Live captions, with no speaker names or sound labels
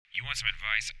want some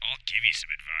advice, I'll give you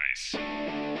some advice.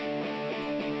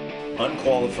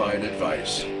 Unqualified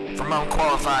advice. From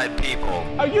unqualified people.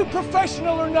 Are you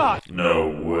professional or not? No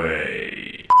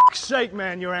way. Sake,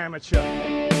 man, you're amateur.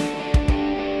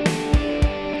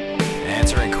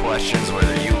 Answering questions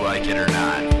whether you like it or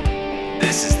not.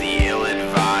 This is the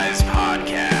Ill-Advised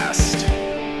Podcast.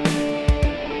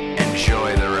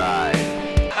 Enjoy the ride.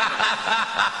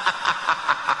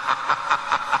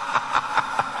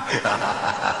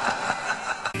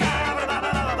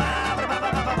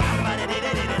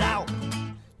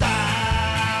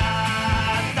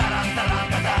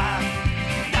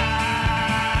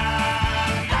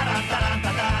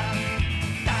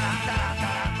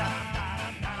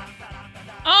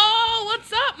 Oh,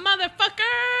 what's up,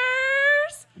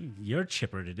 motherfuckers? You're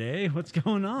chipper today. What's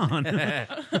going on?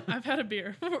 I've had a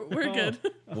beer. We're good.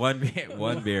 One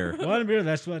beer. One beer,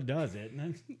 that's what does it.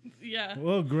 Yeah.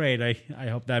 Well, great. I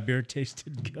hope that beer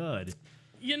tasted good.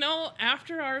 You know,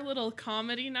 after our little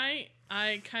comedy night,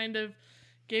 I kind of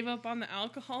gave up on the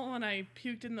alcohol and I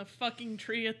puked in the fucking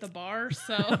tree at the bar,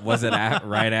 so... Was it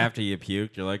right after you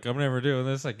puked? You're like, I'm never doing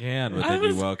this again. But then you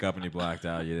was- woke up and you blacked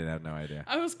out. You didn't have no idea.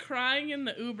 I was crying in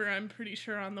the Uber, I'm pretty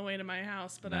sure, on the way to my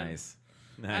house, but Nice.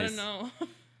 I don't know.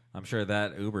 I'm sure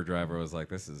that Uber driver was like,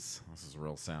 this is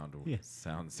real sound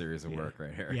series of Yeah. work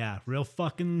right here. Yeah, real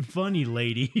fucking funny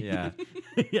lady. Yeah.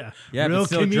 yeah. Yeah, real but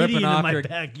still comedian dripping in off my your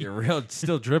backyard. you're real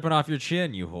still dripping off your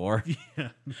chin, you whore.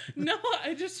 No,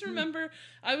 I just remember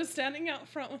I was standing out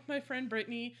front with my friend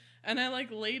Brittany, and I,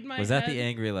 laid my Was head... that the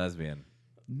angry lesbian?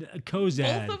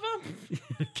 Kozad. Both of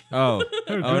them? Oh.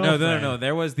 Her Oh no. girlfriend.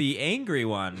 There was the angry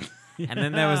one. And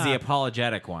then there was the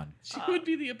apologetic one. She would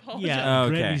be the apology. Yeah, Oh,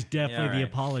 okay. Brittany's definitely Yeah, the right.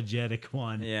 apologetic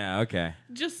one. Yeah, okay.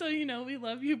 Just so you know, we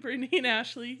love you, Brittany and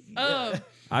Ashley.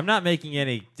 I'm not making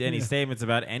any statements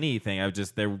about anything.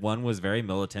 One was very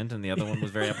militant and the other one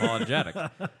was very apologetic.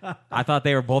 I thought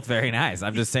they were both very nice.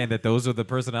 I'm just saying that those are the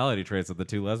personality traits of the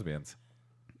two lesbians.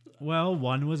 Well,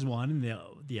 one was one and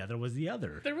the other was the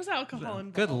other. There was alcohol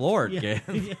involved. Good Lord, Yeah.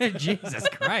 Gabe. Jesus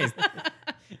Christ.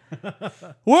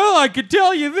 Well, I could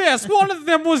tell you this. One of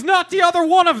them was not the other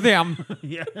one of them.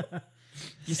 Yeah.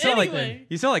 You sound Anyway.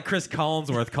 like Chris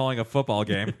Collinsworth calling a football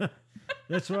game.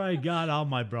 That's where I got all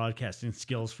my broadcasting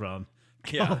skills from.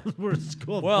 Yeah. We're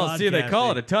school of Well, see, they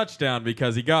call it a broadcasting. touchdown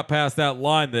because he got past that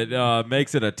line that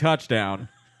makes it a touchdown.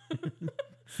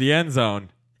 It's the end zone.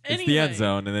 It's the end Anyway.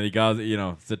 zone, and then he goes,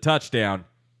 it's a touchdown.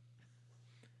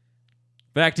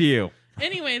 Back to you.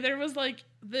 Anyway, there was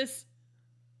this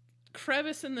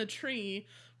crevice in the tree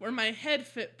where my head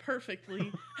fit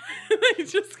perfectly. And I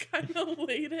just kind of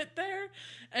laid it there.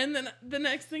 And then the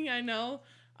next thing I know,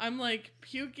 I'm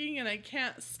puking and I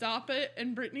can't stop it.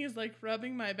 And Brittany's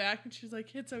rubbing my back and she's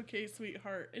like, "It's okay,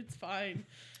 sweetheart. It's fine."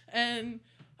 And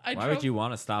Why would you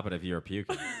want to stop it if you were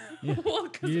puking? Well,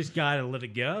 You just gotta let it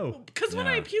go. because when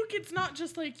Yeah. I puke, it's not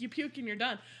just you puke and you're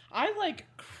done. I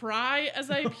cry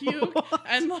as I puke,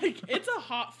 and it's a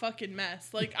hot fucking mess.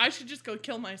 I should just go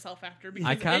kill myself after. Because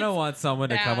I kind of it's want someone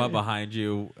to come bad. up behind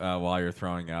you while you're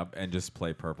throwing up and just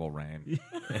play Purple Rain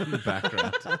in the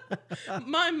background.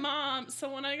 My mom. So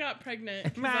when I got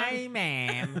pregnant,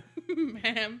 ma'am.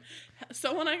 ma'am.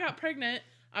 So when I got pregnant,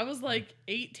 I was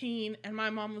 18, and my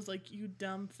mom was like, "You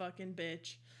dumb fucking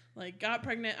bitch." Got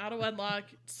pregnant out of wedlock,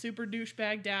 super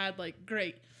douchebag dad,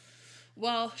 great.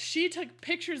 Well, she took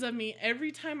pictures of me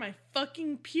every time I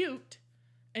fucking puked,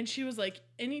 and she was like,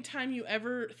 "Anytime you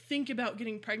ever think about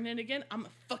getting pregnant again, I'm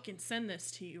gonna fucking send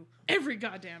this to you every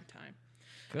goddamn time."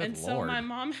 Good and so Lord. my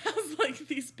mom has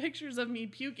these pictures of me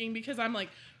puking because I'm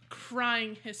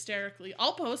crying hysterically.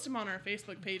 I'll post them on our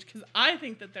Facebook page because I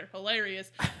think that they're hilarious,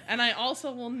 and I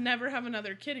also will never have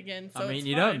another kid again. So it's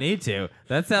You fine. don't need to.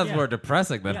 That sounds Yeah. more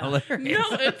depressing than Yeah.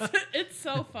 hilarious. No, it's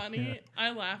so funny.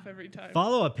 I laugh every time.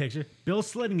 Follow-up picture. Bill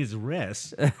slitting his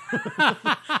wrist.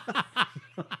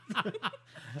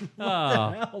 Oh.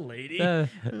 Hell, lady.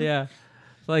 Yeah.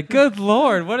 Good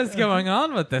Lord, what is going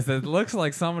on with this? It looks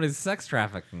like somebody's sex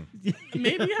trafficking.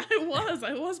 Maybe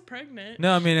I was pregnant.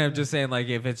 No, I'm just saying,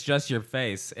 if it's just your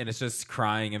face and it's just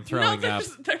crying and throwing up.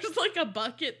 there's a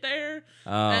bucket there,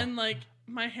 Oh. and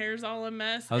my hair's all a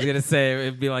mess. I was going to say,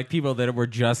 it'd be like people that were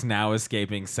just now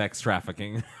escaping sex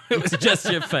trafficking. It was just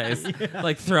your face.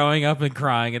 Throwing up and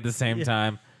crying at the same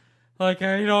time. You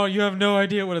have no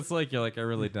idea what it's like. You're like, I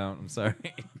really don't. I'm sorry.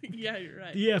 Yeah, you're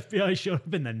right. The FBI showed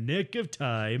up in the nick of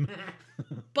time.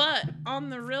 But on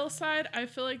the real side, I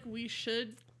feel like we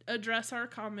should address our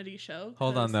comedy show.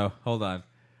 Hold on, though. Hold on.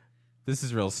 This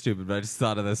is real stupid, but I just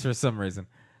thought of this for some reason.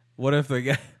 What if the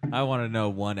guy? I want to know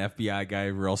one FBI guy,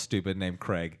 real stupid, named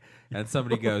Craig, and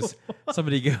somebody goes,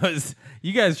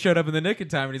 you guys showed up in the nick of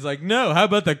time, and he's like, no, how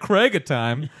about the Craig of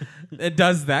time? It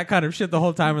does that kind of shit the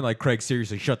whole time, and like, Craig,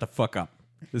 seriously, shut the fuck up.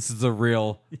 This is a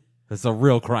real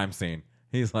crime scene.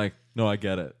 He's like, no, I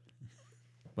get it,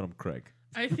 but I'm Craig.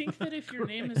 I think that if your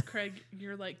name is Craig,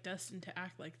 you're like destined to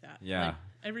act like that. Yeah. Like,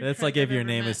 every That's Craig like if I've your ever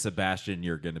name met. is Sebastian,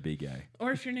 you're gonna be gay.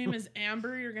 Or if your name is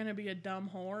Amber, you're gonna be a dumb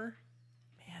whore.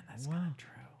 Man, that's kind of true.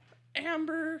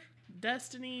 Amber,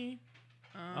 Destiny.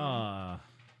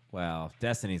 Well,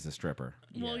 Destiny's a stripper.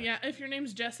 Well, yeah. If your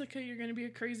name's Jessica, you're gonna be a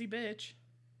crazy bitch.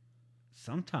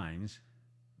 Sometimes.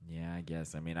 Yeah, I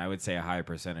guess. I mean, I would say a high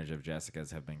percentage of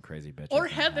Jessicas have been crazy bitches. Or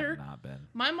and have Heather. not been.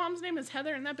 My mom's name is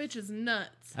Heather, and that bitch is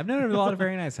nuts. I've known a lot of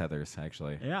very nice Heathers,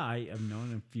 actually. Yeah, I have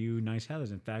known a few nice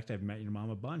Heathers. In fact, I've met your mom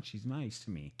a bunch. She's nice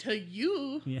to me. To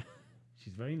you, Yeah,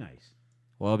 she's very nice.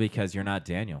 Well, because you're not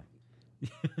Daniel.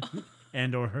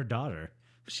 And or her daughter.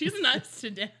 she's nice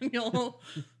to Daniel.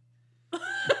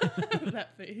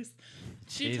 That face.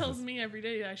 She Jesus. tells me every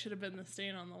day I should have been the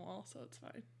stain on the wall, so it's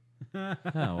fine.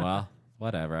 Oh, well,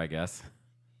 whatever, I guess.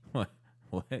 What?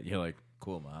 You're like,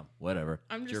 cool, Mom. Whatever.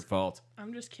 It's your fault.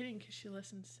 I'm just kidding because she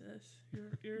listens to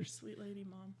this. You're a sweet lady,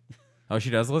 Mom. Oh,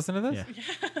 she does listen to this?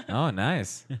 Yeah. Oh,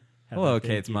 nice. Hello, thank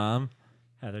Kate's you. mom.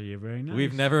 Heather, you're very nice.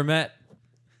 We've never met,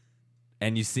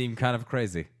 and you seem kind of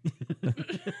crazy.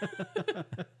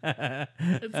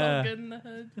 It's all good in the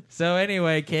hood. So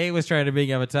anyway, Kate was trying to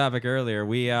bring up a topic earlier.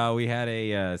 We had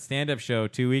a stand-up show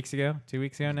 2 weeks ago. 2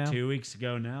 weeks ago now? 2 weeks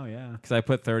ago now, yeah. Because I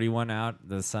put 31 out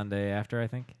the Sunday after, I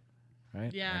think.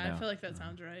 Right? Yeah, Or no? I feel like that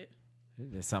sounds right.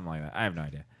 It's something like that. I have no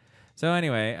idea. So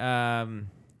anyway,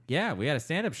 yeah, we had a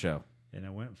stand-up show. And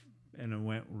it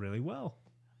went really well.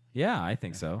 Yeah, I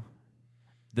think so.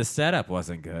 The setup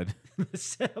wasn't good. The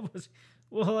setup was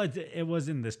it was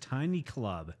in this tiny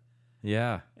club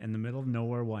Yeah. in the middle of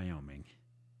nowhere, Wyoming.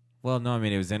 Well, no, I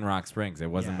mean, it was in Rock Springs. It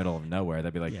wasn't Yeah. middle of nowhere.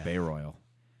 That'd be like Yeah. Bay Royal.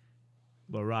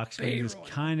 Well, Rock Springs is Royal.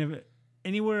 kind of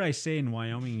anywhere I say in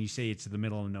Wyoming, you say it's the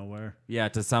middle of nowhere. Yeah,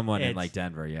 to someone in It's- like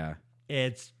Denver, yeah.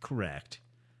 It's correct.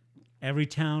 Every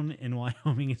town in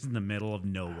Wyoming is in the middle of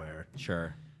nowhere.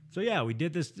 Sure. So yeah, we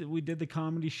did this. We did the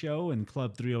comedy show in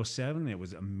Club 307. It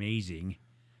was amazing.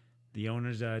 The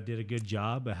owners did a good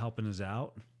job of helping us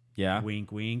out. Yeah.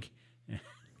 Wink, wink.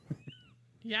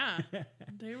 Yeah,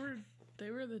 they were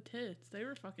the tits. They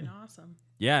were fucking awesome.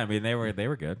 Yeah, I mean, they were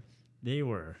good. They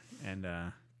were, and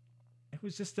it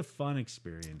was just a fun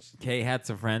experience. Kay had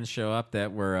some friends show up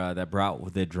that were that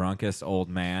brought the drunkest old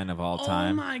man of all Oh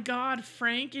time. my god,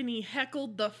 Frank, and he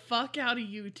heckled the fuck out of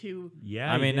you two.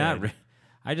 Yeah, I he mean, did.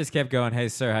 I just kept going, "Hey,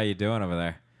 sir, how you doing over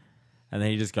there?" And then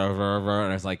he just goes, and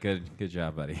I was like, "Good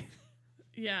job, buddy."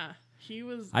 Yeah, he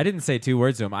was. I didn't say 2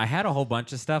 words to him. I had a whole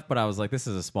bunch of stuff, but I was like, "This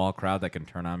is a small crowd that can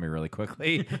turn on me really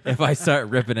quickly if I start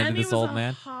ripping into and he this was old a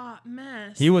man." hot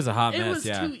mess. He was a hot it mess. was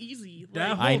Yeah. too easy.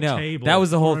 That Like, whole I know. table That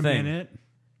was the whole for a thing. minute,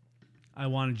 I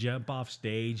want to jump off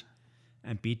stage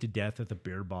and beat to death with a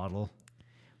beer bottle.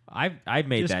 I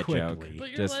made Just that quickly. joke. but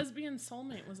your Just- lesbian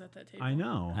soulmate was at that table. I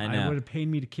know. I know. It would have paid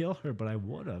me to kill her, but I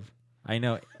would have. I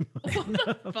know.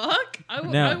 Fuck!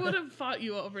 No. I would have fought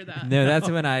you over that. No, that's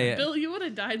when I Bill, you would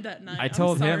have died that night. I I'm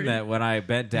told him sorry. that when I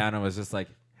bent down and was just like,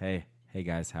 "Hey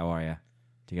guys, how are you?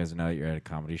 Do you guys know that you're at a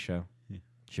comedy show?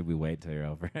 Should we wait till you're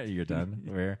over? You're done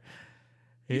over here?"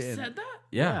 You And- said that?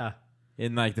 Yeah.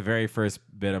 In like the very first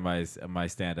bit of my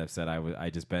stand up set,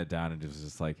 I just bent down and it was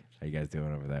just like, "How you guys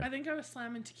doing over I there?" think I was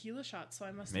slamming tequila shots, so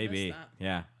I must have Maybe. missed that.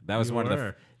 Yeah. That was You one of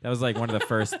were. that was like one of the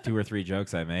first 2 or 3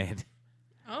 jokes I made.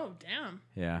 Oh damn!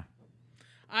 Yeah.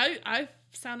 I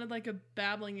sounded like a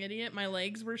babbling idiot. My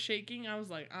legs were shaking. I was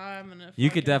like, I'm gonna. You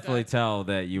could fucking definitely die. tell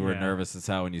that you were Yeah. nervous as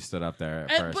hell when you stood up there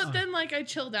at first. But then, like, I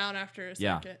chilled out after a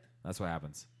Yeah. second. That's what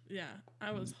happens. Yeah,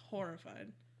 I was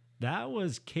horrified. That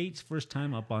was Kate's first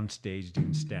time up on stage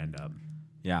doing stand up.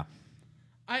 Yeah.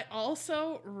 I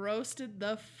also roasted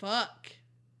the fuck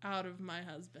out of my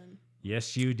husband.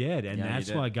 Yes, you did. And Yeah, you that's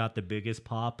did. why I got the biggest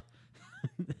pop.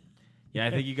 Yeah, I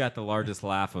think you got the largest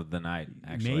laugh of the night,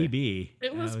 actually. Maybe.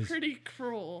 It was I pretty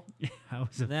cruel. I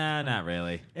was a- Nah, not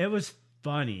really. It was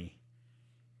funny.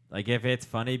 Like, if it's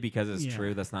funny because it's Yeah.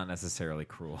 true, that's not necessarily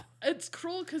cruel. It's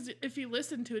cruel because if he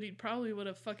listened to it, he probably would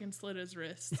have fucking slit his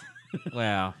wrist.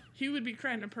 Well, He would be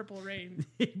crying to Purple Rain.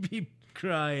 He'd be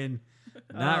crying.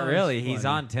 not Oh, really. it's He's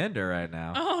funny. on Tinder right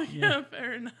now. Oh yeah,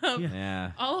 fair enough.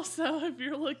 Yeah. Also, if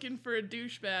you're looking for a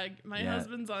douchebag, my Yeah.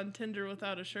 husband's on Tinder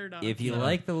without a shirt on. If you so-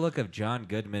 like the look of John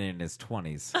Goodman in his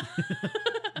 20s,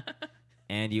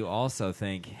 and you also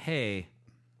think, hey,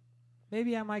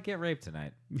 maybe I might get raped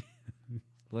tonight,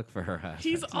 Look for her husband.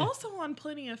 He's also on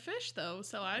Plenty of Fish, though.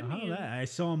 So I mean, I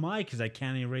saw mine because I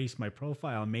can't erase my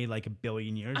profile made like 1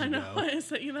 billion years I know. ago. I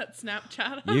sent you that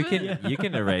Snapchat. Of You it. can you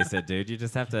can erase it, dude. You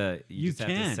just have to You just have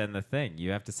to can't. send the thing.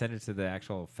 You have to send it to the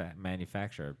actual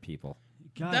manufacturer people.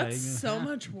 God, That's I- so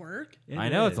much work. It I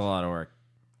know is. it's a lot of work.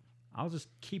 I'll just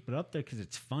keep it up there because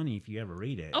it's funny if you ever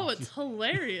read it. Oh, it's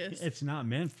hilarious. It's not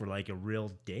meant for like a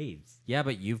real date. Yeah,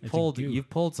 but you've It's a pulled goof. you've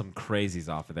pulled some crazies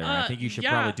off of there. And I think you should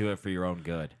yeah. probably do it for your own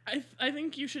good. I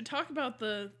think you should talk about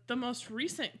the most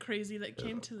recent crazy that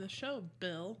came to the show,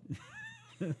 Bill.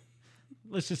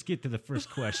 Let's just get to the first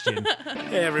question.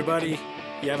 Hey everybody,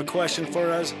 you have a question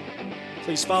for us?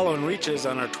 Please follow and reach us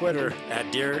on our Twitter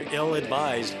at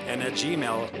DearIllAdvised and at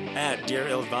Gmail at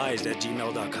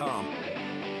DearIllAdvised@gmail.com.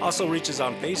 Also reach us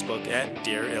on Facebook at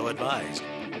Dear Ill Advised.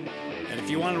 And if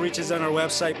you want to reach us on our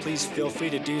website, please feel free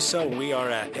to do so. We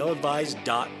are at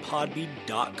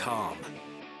illadvised.podbean.com.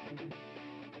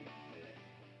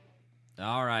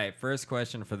 All right, first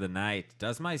question for the night.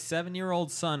 Does my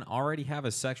 7-year-old son already have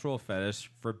a sexual fetish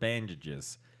for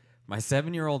bandages? My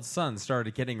 7-year-old son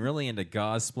started getting really into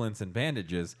gauze splints and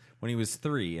bandages when he was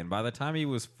 3, and by the time he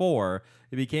was 4,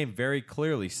 it became very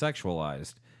clearly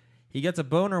sexualized. He gets a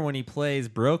boner when he plays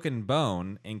broken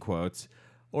bone, in quotes,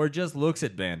 or just looks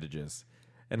at bandages,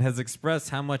 and has expressed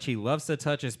how much he loves to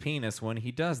touch his penis when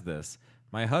he does this.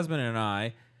 My husband and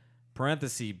I,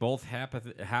 parenthesis, both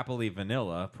happily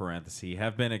vanilla, parenthesis,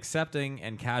 have been accepting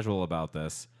and casual about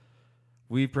this.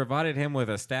 We've provided him with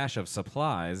a stash of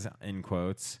supplies, in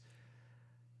quotes,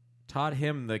 taught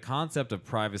him the concept of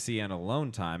privacy and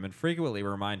alone time, and frequently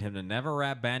remind him to never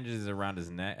wrap bandages around his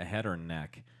head or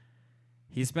neck.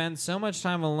 He spends so much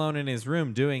time alone in his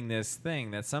room doing this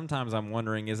thing that sometimes I'm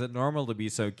wondering, is it normal to be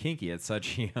so kinky at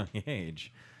such a young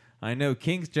age? I know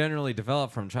kinks generally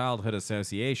develop from childhood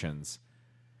associations.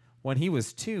 When he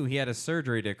was 2, he had a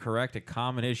surgery to correct a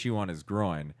common issue on his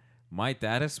groin. Might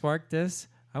that have sparked this?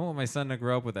 I want my son to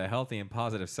grow up with a healthy and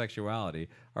positive sexuality.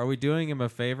 Are we doing him a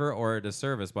favor or a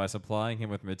disservice by supplying him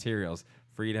with materials,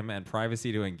 freedom, and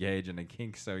privacy to engage in a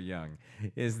kink so young?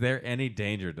 Is there any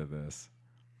danger to this?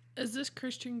 Is this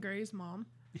Christian Grey's mom?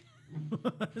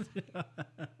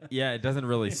 Yeah, it doesn't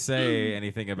really say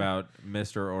anything about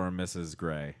Mr. or Mrs.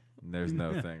 Gray. There's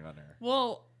no thing on her.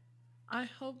 Well, I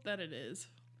hope that it is,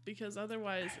 because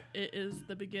otherwise it is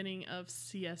the beginning of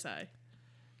CSI.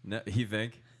 No, you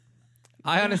think?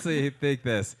 I honestly think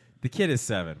this. The kid is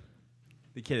 7.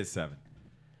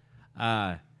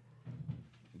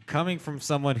 Coming from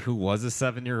someone who was a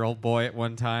 7-year-old boy at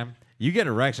one time, you get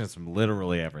erections from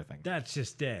literally everything. That's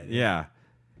just it. Yeah.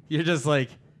 You're just like,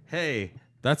 hey,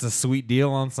 that's a sweet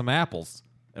deal on some apples.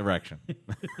 Erection.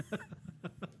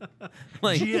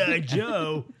 Like, G.I.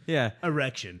 Joe. yeah.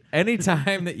 Erection.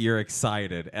 Anytime that you're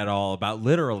excited at all about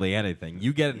literally anything,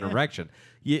 you get an erection.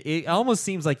 It almost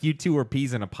seems like you two are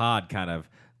peas in a pod kind of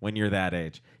when you're that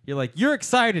age. You're like, you're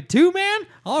excited too, man?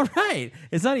 All right.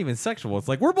 It's not even sexual. It's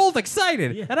like, we're both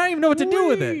excited, and I don't even know what to do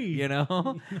with it, you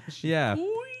know? Yeah.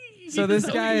 So this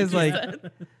guy is like,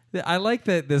 I like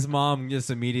that this mom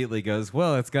just immediately goes,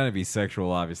 well, it's going to be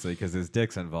sexual, obviously, because his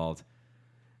dick's involved.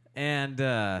 And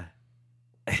I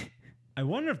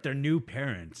wonder if they're new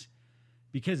parents.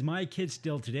 Because my kids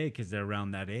still today, because they're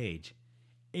around that age,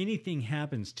 anything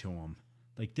happens to them,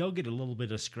 like they'll get a little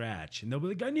bit of scratch, and they'll be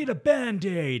like, I need a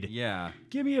Band-Aid. yeah,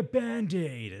 Give me a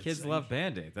Band-Aid. It's kids like, love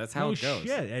Band-Aid. That's how no it goes.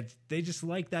 shit. They just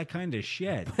like that kind of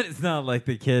shit. But it's not like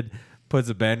the kid puts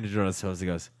a bandage on his toes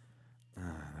and goes, oh,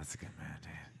 that's a good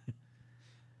Band-Aid.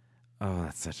 Oh,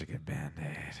 that's such a good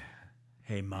Band-Aid.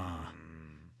 Hey, Mom,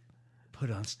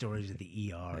 put on Stories of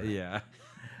the ER. Yeah.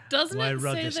 Doesn't Why it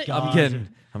rub say this that? guy?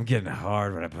 I'm getting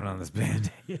hard when I put on this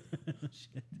Band-Aid.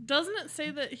 Doesn't it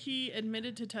say that he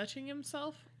admitted to touching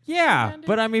himself? Yeah, Band-Aid?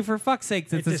 but I mean, for fuck's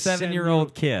sake, it's a It's a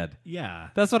 7-year-old kid. Yeah.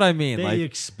 That's what I mean. They Like,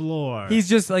 explore. he's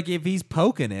just like, if he's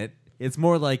poking it, it's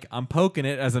more like I'm poking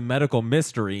it as a medical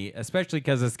mystery, especially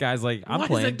because this guy's like, I'm Why is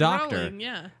playing it doctor. growling?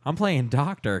 Yeah. I'm playing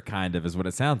doctor, kind of, is what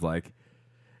it sounds like.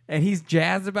 And he's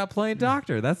jazzed about playing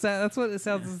doctor. That's what it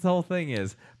sounds this whole thing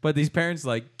is. But these parents are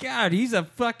like, God, he's a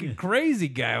fucking crazy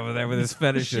guy over there with his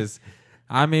fetishes.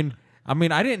 I mean,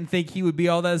 I didn't think he would be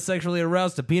all that sexually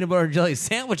aroused to peanut butter and jelly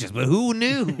sandwiches, but who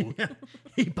knew?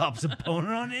 He pops a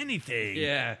boner on anything.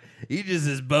 Yeah, he just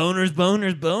is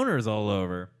boners all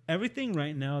over. Everything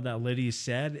right now that Lydia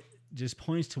said just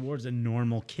points towards a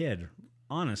normal kid,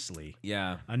 honestly.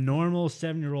 Yeah. A normal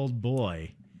 7-year-old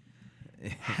boy.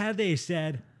 Had they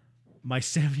said, my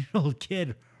 7-year-old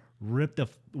kid ripped the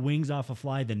wings off a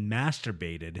fly, then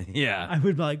masturbated, Yeah. I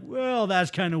would be like, well, that's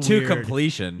kind of To weird.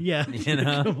 completion. Yeah, You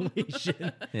know?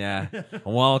 completion. Yeah.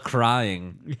 While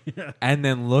crying. And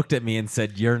then looked at me and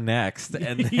said, "You're next."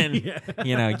 And then,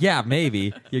 yeah,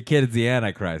 maybe. Your kid's the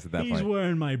Antichrist at that He's point.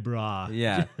 wearing my bra.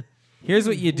 Yeah. Here's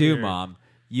what you do, Weird. Mom.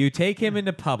 You take him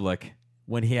into public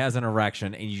when he has an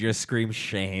erection and you just scream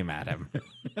shame at him.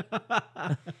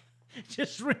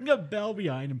 Just ring a bell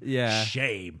behind him. Yeah.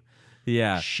 Shame.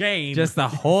 Yeah. Shame. Just the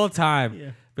whole time.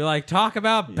 Yeah. Be like, talk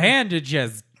about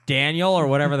bandages, Daniel, or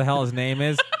whatever the hell his name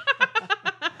is.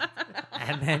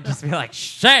 And then just be like,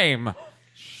 shame,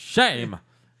 shame,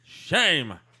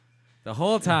 shame. The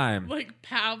whole time. Like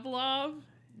Pavlov.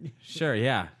 Sure,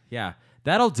 yeah.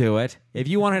 That'll do it. If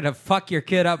you wanted to fuck your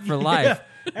kid up for life,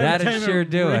 Every that'd time sure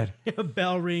do it. A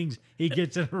bell rings, he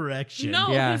gets an erection.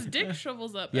 No, Yeah. his dick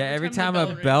shrivels up. Yeah, every time the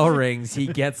a bell rings, he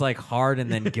gets like hard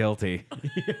and then guilty.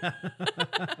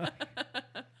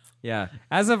 Yeah.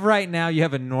 As of right now, you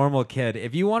have a normal kid.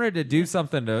 If you wanted to do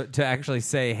something to actually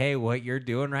say, hey, what you're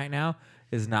doing right now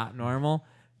is not normal,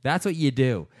 that's what you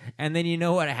do. And then you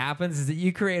know what happens is that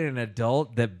you create an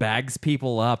adult that bags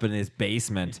people up in his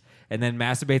basement and then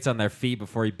masturbates on their feet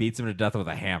before he beats them to death with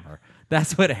a hammer.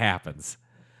 That's what happens.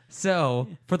 So,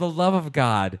 for the love of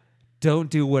God, don't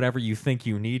do whatever you think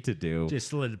you need to do.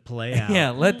 Just let it play out. Yeah,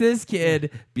 let this kid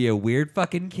be a weird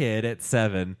fucking kid at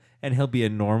 7, and he'll be a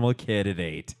normal kid at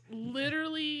 8.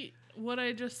 Literally what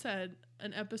I just said,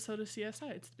 an episode of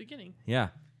CSI. It's the beginning. Yeah,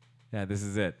 this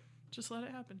is it. Just let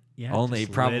it happen. Yeah, Only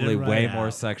just let probably it right way out.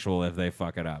 more sexual if they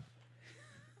fuck it up.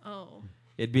 Oh.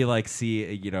 It'd be like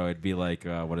it'd be like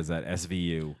what is that?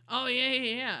 SVU. Oh,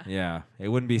 yeah. Yeah, it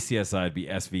wouldn't be CSI. It'd be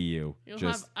SVU. You'll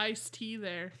Just have iced tea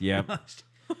there. yep.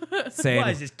 Saying,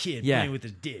 Why is this kid Yeah. playing with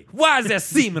his dick? why is there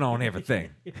semen on everything?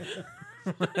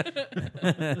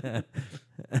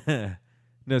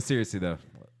 No, seriously though,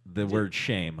 the word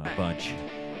shame a bunch.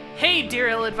 Hey, Dear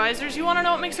Ill Advisors, you want to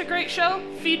know what makes a great show?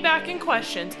 Feedback and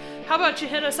questions. How about you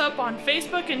hit us up on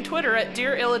Facebook and Twitter at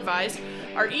Dear Ill Advised?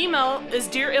 Our email is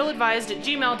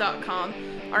dearilladvised@gmail.com.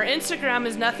 Our Instagram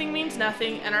is Nothing Means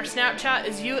Nothing, and our Snapchat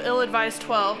is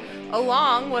YouIllAdvised12,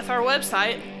 along with our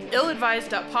website,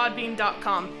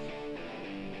 illadvised.podbean.com.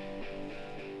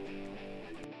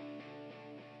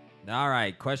 All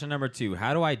right, question number 2.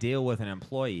 How do I deal with an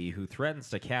employee who threatens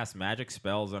to cast magic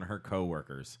spells on her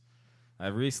coworkers?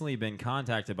 I've recently been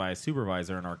contacted by a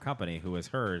supervisor in our company who has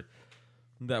heard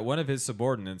that one of his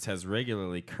subordinates has been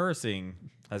regularly cursing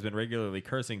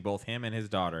both him and his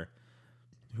daughter,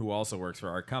 who also works for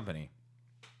our company.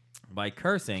 By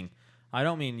cursing, I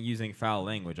don't mean using foul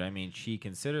language. I mean she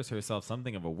considers herself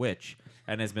something of a witch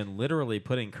and has been literally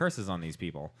putting curses on these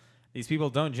people. These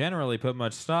people don't generally put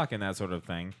much stock in that sort of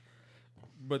thing,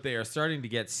 but they are starting to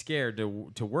get scared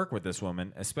to work with this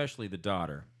woman, especially the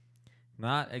daughter.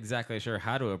 Not exactly sure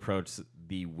how to approach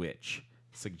the witch.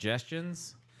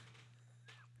 Suggestions?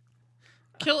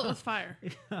 Kill it with fire.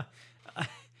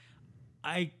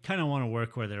 I kind of want to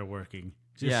work where they're working.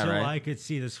 Just Yeah, so right. I could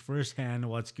see this firsthand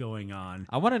what's going on.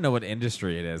 I want to know what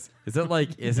industry it is. Is it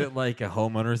like a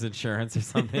homeowner's insurance or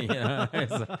something? You know?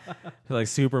 It's like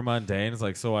super mundane. It's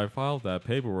like, so I filed that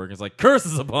paperwork. It's like,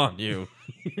 curses upon you.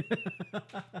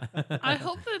 I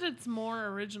hope that it's more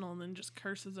original than just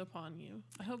curses upon you.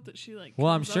 I hope that she like. Well,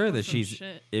 I'm comes up sure with that some she's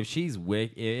shit. if she's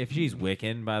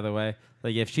Wiccan, by the way,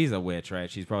 like if she's a witch, right?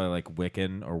 She's probably like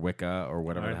Wiccan or Wicca or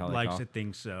whatever the hell they likes call to it.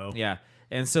 think so. Yeah.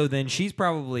 And so then she's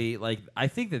probably like, I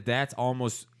think that's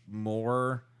almost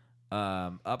more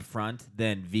upfront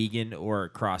than vegan or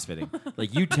CrossFitting.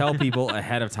 Like you tell people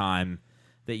ahead of time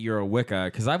that you're a Wicca,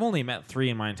 because I've only met 3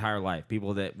 in my entire life,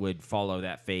 people that would follow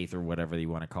that faith or whatever you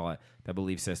want to call it, that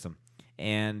belief system.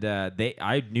 And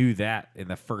I knew that in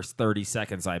the first 30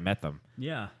 seconds I met them.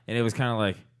 Yeah. And it was kind of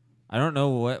like, I don't know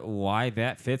why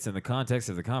that fits in the context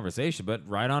of the conversation, but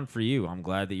right on for you. I'm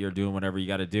glad that you're doing whatever you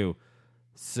got to do.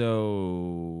 So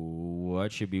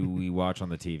what should we watch on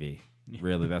the TV?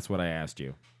 Really, that's what I asked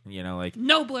you. You know, like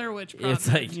No Blair Witch Project. it's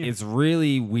like it's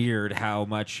really weird how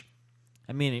much.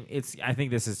 I mean, I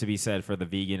think this is to be said for the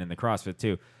vegan and the CrossFit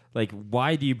too. Like,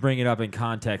 why do you bring it up in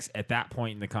context at that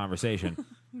point in the conversation?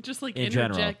 Just like In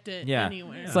general, interject it yeah.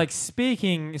 anywhere. It's like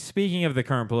speaking of the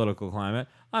current political climate.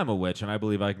 I'm a witch and I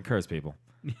believe I can curse people.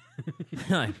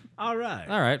 Like, All right.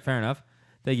 all right, fair enough.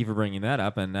 Thank you for bringing that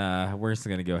up, and we're just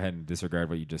going to go ahead and disregard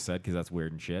what you just said because that's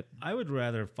weird and shit. I would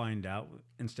rather find out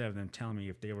instead of them telling me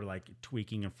if they were like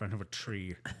tweaking in front of a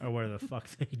tree or where the fuck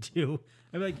they do.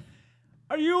 I'd be like,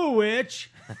 Are you a witch?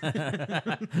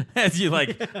 As you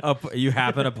you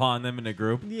happen upon them in a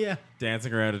group, Yeah.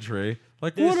 dancing around a tree.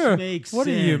 Like, This makes what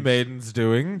are you sense. maidens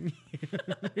doing?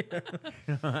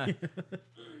 I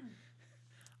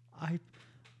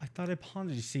thought I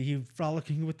pondered to see you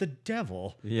frolicking with the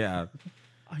devil. Yeah.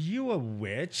 Are you a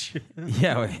witch?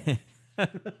 Yeah.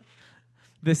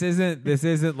 This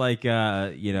isn't like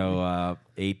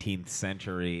 18th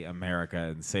century America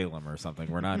and Salem or something.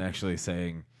 We're not actually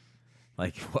saying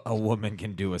like a woman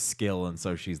can do a skill and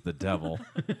so she's the devil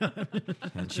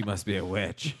and she must be a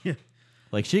witch.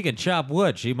 Like she can chop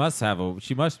wood. She must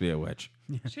be a witch.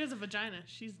 She has a vagina.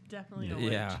 She's definitely a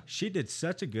witch. Yeah. She did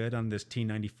such a good on this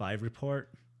T95 report.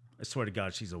 I swear to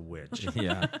God, she's a witch.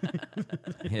 Yeah.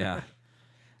 Yeah.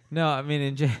 No, I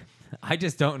mean, I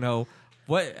just don't know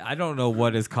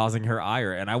what is causing her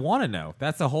ire, and I want to know.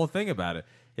 That's the whole thing about it.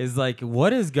 Is like,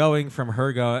 what is going from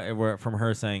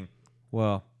her saying,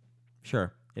 "Well,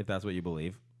 sure, if that's what you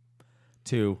believe,"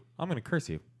 to "I'm going to curse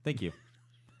you, thank you."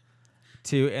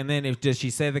 And then does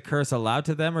she say the curse aloud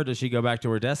to them, or does she go back to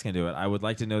her desk and do it? I would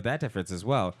like to know that difference as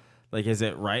well. Like, is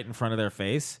it right in front of their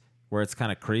face, where it's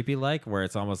kind of creepy, like where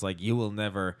it's almost like you will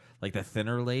never, like the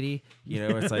thinner lady,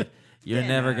 it's like. You're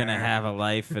never gonna have a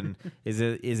life, and is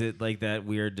it like that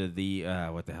weird?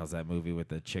 What the hell's that movie with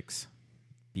the chicks?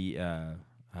 The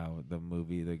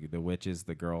movie the witches,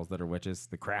 the girls that are witches,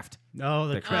 The Craft. Oh,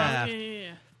 the craft.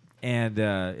 Yeah. And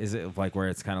is it like where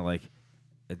it's kind of like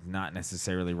it's not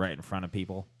necessarily right in front of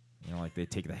people? Like they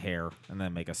take the hair and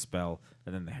then make a spell,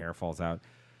 and then the hair falls out.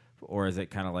 Or is it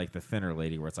kind of like the thinner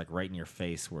lady where it's like right in your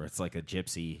face, where it's like a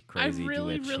gypsy crazy I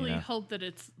really, witch, really hope that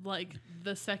it's like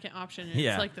the second option. And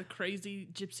Yeah. It's like the crazy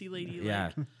gypsy lady.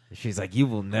 Yeah. She's like, you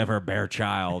will never bear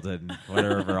child and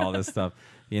whatever, all this stuff.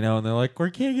 And they're like, we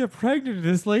can't get pregnant.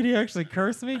 Did this lady actually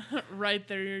curse me? Like, right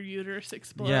there, your uterus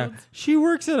explodes. Yeah. She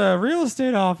works at a real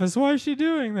estate office. Why is she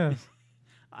doing this?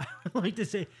 I would like to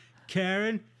say,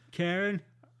 Karen, do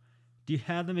you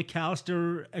have the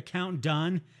McAllister account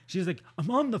done? She's like, I'm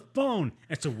on the phone.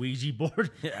 It's a Ouija board.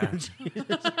 Yeah.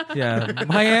 Yeah.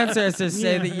 My answer is to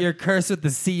say that you're cursed with the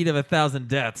seed of 1,000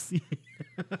 deaths.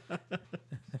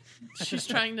 She's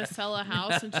trying to sell a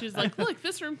house, and she's like, look,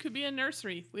 this room could be a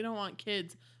nursery. We don't want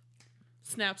kids.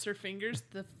 Snaps her fingers.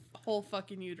 The whole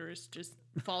fucking uterus just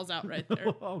falls out right there.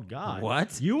 Oh, God.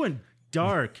 What? You went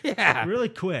dark. Yeah. Really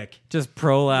quick. Just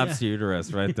prolapsed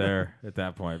uterus right there at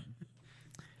that point.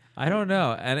 I don't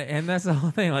know. And that's the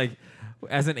whole thing. Like,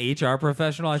 as an HR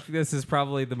professional, I think this is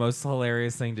probably the most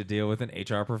hilarious thing to deal with an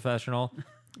HR professional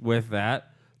with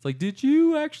that. It's like, did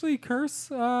you actually curse?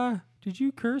 Did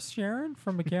you curse Sharon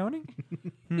from accounting?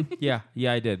 Yeah,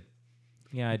 I did.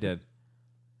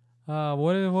 What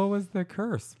was the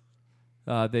curse?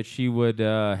 That she would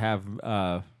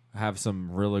have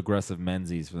some real aggressive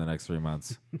menses for the next 3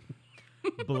 months.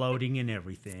 Bloating and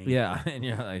everything. Yeah, and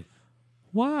you're like,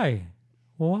 why?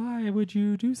 Why would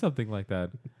you do something like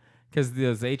that? Because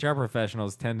those HR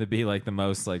professionals tend to be like the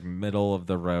most like middle of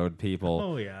the road people.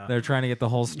 Oh, yeah. They're trying to get the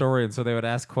whole story, and so they would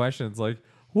ask questions like,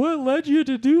 "What led you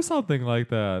to do something like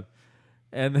that?"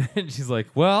 And then she's like,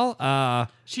 "Well,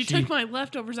 She took my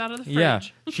leftovers out of the fridge. yeah,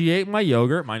 she ate my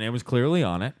yogurt. My name was clearly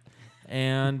on it."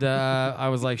 And I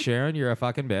was like, "Sharon, you're a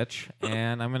fucking bitch,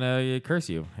 and I'm gonna curse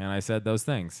you." And I said those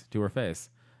things to her face,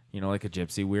 like a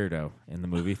gypsy weirdo in the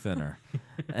movie Thinner.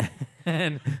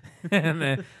 and then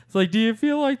it's like, "Do you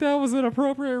feel like that was an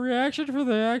appropriate reaction for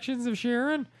the actions of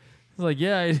Sharon?" It's like,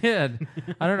 "Yeah, I did."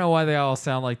 I don't know why they all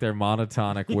sound like they're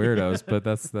monotonic weirdos, but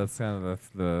that's kind of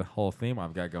the whole theme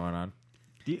I've got going on.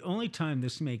 The only time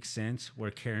this makes sense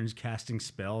where Karen's casting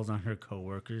spells on her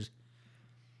coworkers,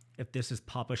 if this is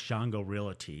Papa Shango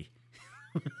Realty.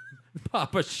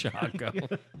 Papa Shango.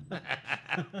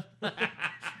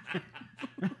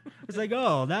 It's like,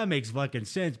 oh, that makes fucking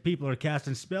sense. People are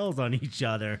casting spells on each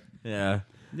other. Yeah.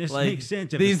 This Like, makes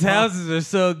sense. If these it's Papa- houses are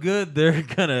so good, they're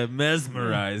gonna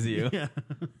mesmerize you. Yeah.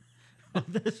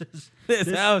 This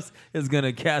House is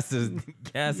gonna cast an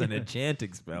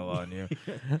enchanting spell on you.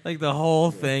 Like the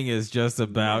whole thing is just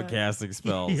about casting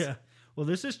spells. Yeah. Well,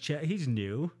 this is Chet. He's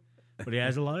new, but he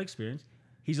has a lot of experience.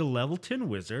 He's a level 10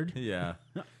 wizard. Yeah.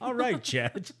 All right,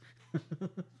 Chet.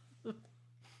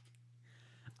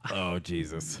 Oh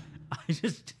Jesus. I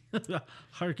just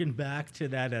harken back to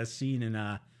that scene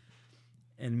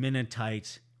in Men in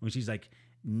Tights when she's like,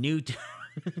 Newt,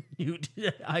 Newt,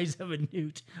 eyes of a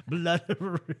newt, blood of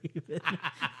a raven.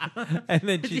 And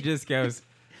then she just goes,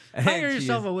 Hire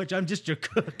yourself a witch. I'm just your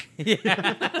cook.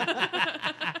 Yeah.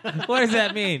 What does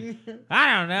that mean?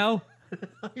 I don't know.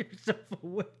 Hire yourself a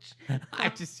witch.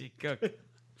 I'm just your cook.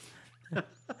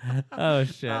 Oh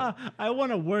shit. I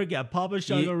want to work at Papa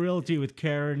Shango Realty with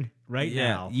Karen right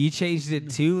now. You changed it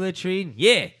to latrine?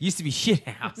 Yeah, used to be shit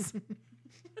house.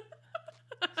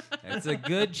 It's a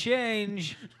good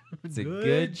change. It's a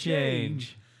good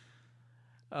change.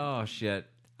 Oh shit.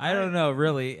 I don't know,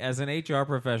 really, as an HR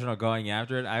professional going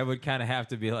after it, I would kind of have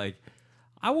to be like,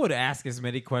 I would ask as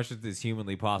many questions as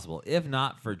humanly possible, if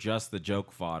not for just the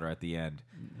joke fodder at the end.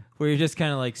 Where you're just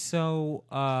kind of like, so,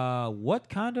 what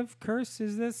kind of curse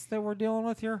is this that we're dealing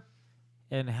with here?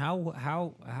 And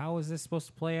how is this supposed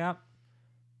to play out?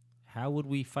 How would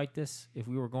we fight this if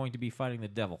we were going to be fighting the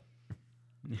devil?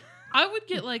 I would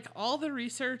get like all the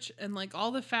research and like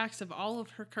all the facts of all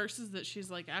of her curses that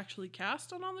she's like actually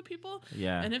cast on all the people.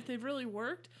 Yeah. And if they've really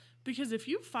worked, because if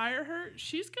you fire her,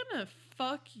 she's gonna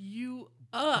fuck you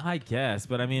up. I guess,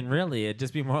 but I mean, really, it'd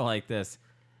just be more like this.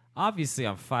 Obviously,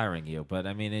 I'm firing you, but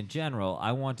I mean, in general,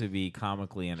 I want to be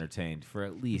comically entertained for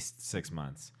at least 6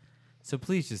 months. So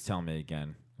please just tell me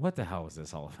again, what the hell is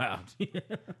this all about?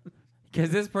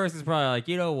 Because this person's probably like,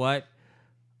 you know what?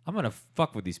 I'm going to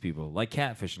fuck with these people. Like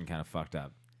catfishing kind of fucked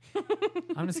up.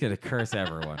 I'm just going to curse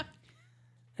everyone.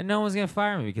 And no one's going to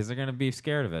fire me because they're going to be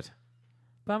scared of it.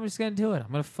 But I'm just going to do it.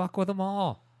 I'm going to fuck with them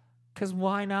all. Because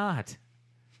why not?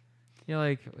 You're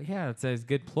like, yeah, it's a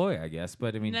good ploy, I guess.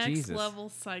 But I mean, Next Jesus. level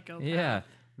psychopath. Yeah,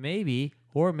 maybe.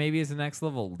 Or maybe it's the next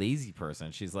level lazy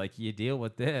person. She's like, you deal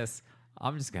with this.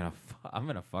 I'm going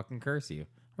to fucking curse you.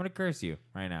 I'm going to curse you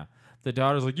right now. The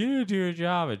daughter's like, you need to do your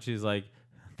job. And she's like,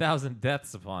 1,000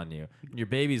 deaths upon you. And your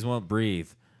babies won't breathe.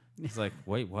 It's like,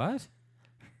 wait, what?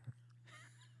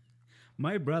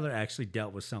 My brother actually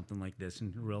dealt with something like this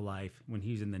in real life when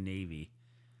he was in the Navy.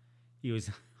 He was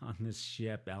on this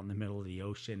ship out in the middle of the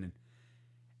ocean,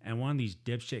 and one of these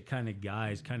dipshit kind of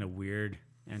guys, kind of weird,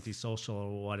 antisocial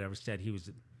or whatever, said he was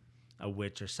a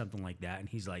witch or something like that. And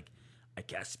he's like, I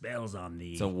cast spells on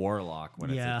thee. It's a warlock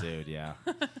when Yeah. it's a dude, yeah.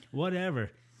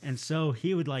 Whatever. And so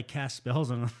he would like cast spells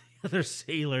on the other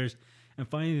sailors, and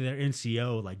finally their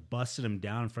NCO like busted him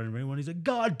down in front of everyone. He's like,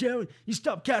 God damn it, you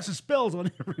stop casting spells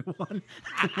on everyone.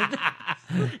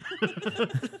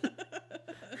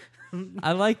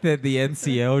 I like that the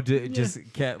NCO just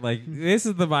can't, like, this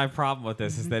is my problem with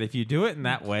this, is that if you do it in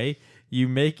that way, you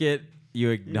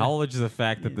acknowledge the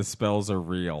fact that the spells are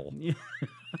real.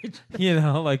 You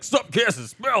know, like, stop casting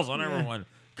spells on everyone.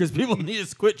 Because people need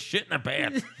to quit shitting their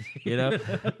pants, you know?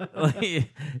 Like,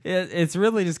 it's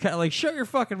really just kind of like, shut your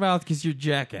fucking mouth because you're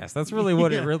jackass. That's really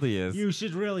what it really is. You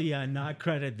should really not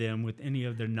credit them with any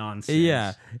of their nonsense.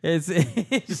 Yeah, it's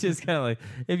just kind of like,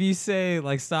 if you say,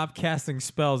 like, stop casting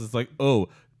spells, it's like, oh,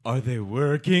 are they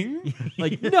working?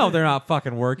 Like, no, they're not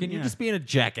fucking working. You're just being a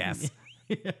jackass.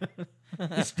 You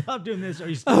stop doing this or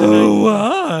you stop Oh,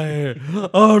 why?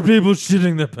 Are people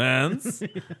shitting their pants?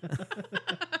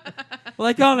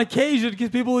 Like on occasion, because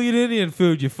people eat Indian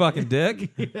food, you fucking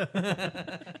dick. Really,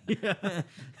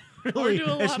 do a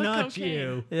lot it's of not cocaine.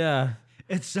 you. Yeah.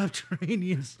 It's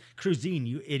subterranean cuisine,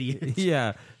 you idiot.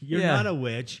 Yeah. You're yeah. not a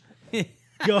witch.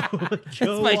 Go It's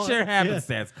by on. sheer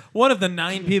happenstance. One of the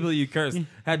 9 people you cursed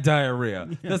had diarrhea.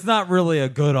 That's not really a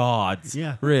good odds.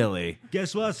 Yeah. Really.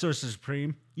 Guess what, Sorcerer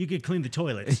Supreme? You could clean the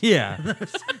toilets. Yeah.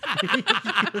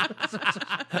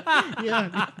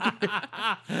 Yeah.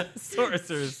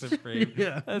 Sorcerer Supreme.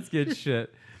 Yeah. That's good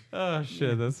shit. Oh,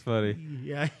 shit. That's funny.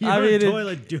 Yeah. You're I mean, on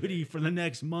toilet duty for the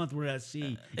next month. We're at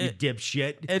sea, you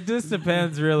dipshit. It just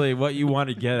depends really what you want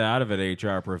to get out of an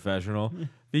HR professional.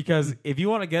 Because if you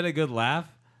want to get a good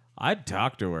laugh, I'd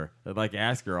talk to her. I'd like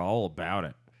ask her all about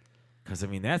it. Because, I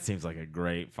mean, that seems like a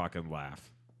great fucking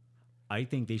laugh. I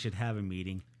think they should have a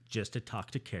meeting just to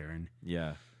talk to Karen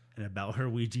Yeah. and about her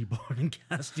Ouija board and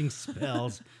casting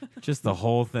spells. Just the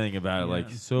whole thing about it. Like,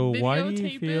 so why do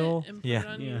you Videotape feel... it and put Yeah. it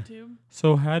on Yeah. YouTube.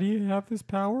 So how do you have this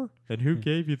power? And who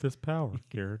gave you this power,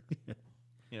 Karen?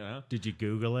 You know? Did you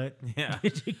Google it? Yeah.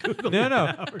 Did you Google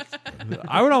No.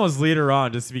 I would almost lead her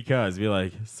on just because. Be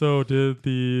like, so did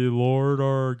the Lord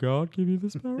our God give you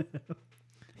this power?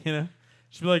 You know?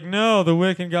 She'd be like, no, the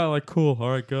Wiccan God. Like, cool.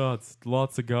 All right, gods.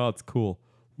 Lots of gods. Cool.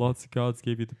 Lots of gods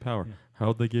gave you the power.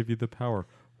 How'd they give you the power?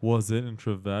 Was it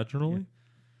intravaginally?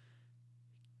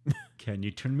 Can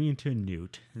you turn me into a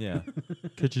newt? Yeah.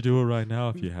 Could you do it right now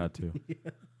if you had to?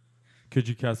 Could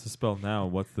you cast a spell now?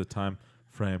 What's the time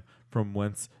frame from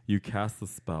whence you cast the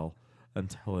spell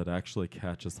until it actually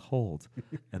catches hold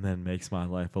and then makes my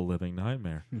life a living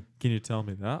nightmare? Can you tell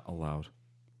me that aloud?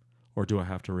 Or do I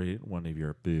have to read one of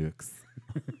your books?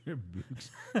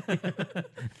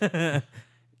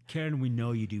 Karen, we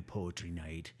know you do poetry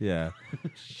night. Yeah.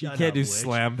 Shut You can't up, do witch.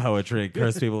 slam poetry and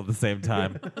curse people at the same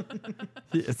time.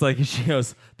 It's like she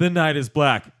goes, the night is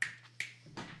black.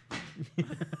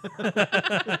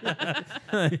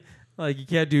 Like you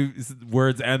can't do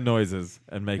words and noises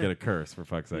and make it a curse, for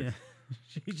fuck's sake. Yeah.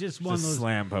 She's just one of Just those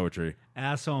slam poetry.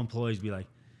 asshole employees be like,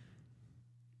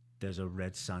 there's a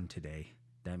red sun today.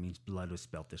 That means blood was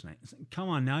spilt this night. It's like, come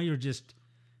on, now you're just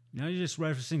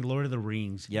referencing Lord of the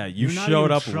Rings. Yeah, you You're not showed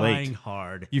even up trying late.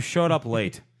 hard. You showed up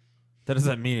late. That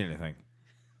doesn't mean anything.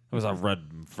 It was a red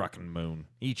fucking moon.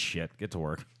 Eat shit. Get to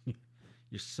work.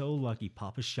 You're so lucky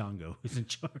Papa Shango is in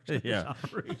charge of Yeah.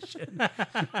 this operation.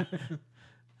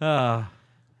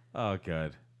 Oh,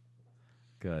 good.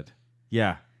 Good.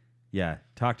 Yeah. Yeah.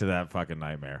 Talk to that fucking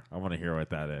nightmare. I want to hear what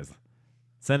that is.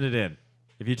 Send it in.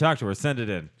 If you talk to her, send it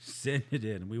in. Send it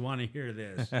in. We want to hear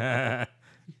this.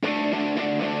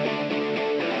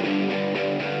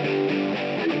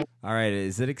 All right.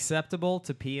 Is it acceptable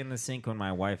to pee in the sink when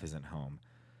my wife isn't home?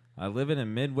 I live in a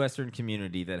Midwestern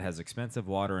community that has expensive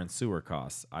water and sewer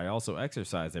costs. I also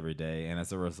exercise every day, and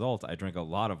as a result, I drink a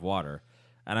lot of water.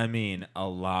 And I mean a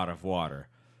lot of water.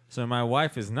 So when my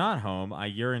wife is not home, I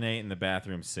urinate in the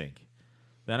bathroom sink.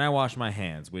 Then I wash my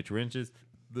hands, which rinses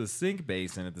the sink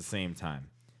basin at the same time.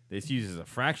 This uses a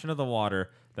fraction of the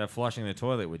water that flushing the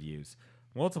toilet would use.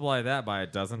 Multiply that by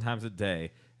 12 times a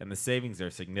day, and the savings are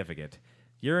significant.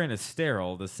 Urine is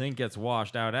sterile, the sink gets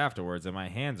washed out afterwards, and my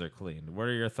hands are clean. What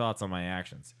are your thoughts on my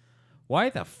actions? Why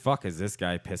the fuck is this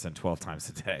guy pissing 12 times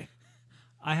a day?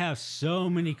 I have so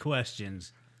many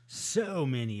questions. So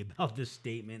many about this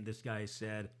statement this guy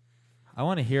said. I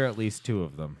want to hear at least 2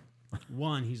 of them.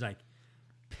 One, he's like,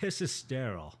 piss is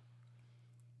sterile.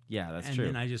 Yeah, that's and true.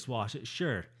 then I just wash it.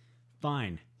 Sure,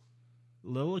 fine.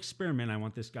 Little experiment I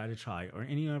want this guy to try, or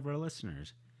any of our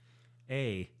listeners.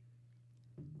 A,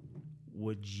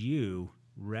 would you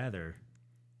rather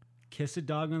kiss a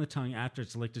dog on the tongue after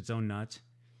it's licked its own nuts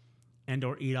and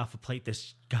or eat off a plate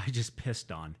this guy just pissed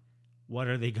on? What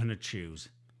are they going to choose?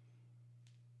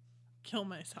 Kill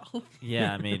myself.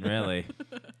 Yeah, I mean, really.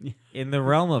 In the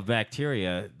realm of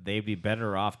bacteria, they'd be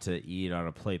better off to eat on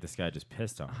a plate this guy just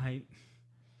pissed on.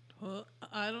 Well,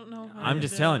 I don't know. How I'm to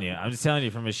just do telling it. you. I'm just telling you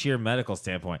from a sheer medical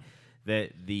standpoint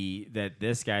that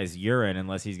this guy's urine,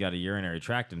 unless he's got a urinary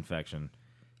tract infection,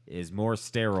 is more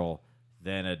sterile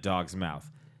than a dog's mouth.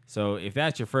 So if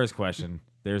that's your first question,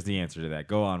 there's the answer to that.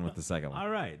 Go on with the second one. All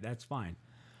right, that's fine.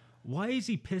 Why is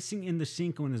he pissing in the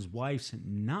sink when his wife's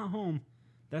not home?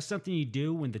 That's something you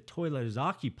do when the toilet is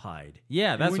occupied.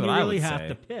 Yeah, And that's when what you I really would have say.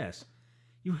 to piss.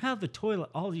 You have the toilet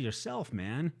all to yourself,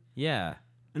 man. Yeah.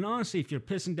 And honestly, if you're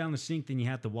pissing down the sink, then you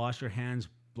have to wash your hands,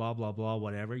 blah, blah, blah,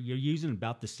 whatever. You're using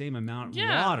about the same amount of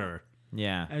Yeah. water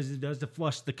Yeah. as it does to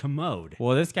flush the commode.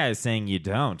 Well, this guy is saying you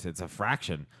don't. It's a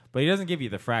fraction. But he doesn't give you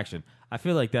the fraction. I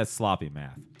feel like that's sloppy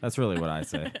math. That's really what I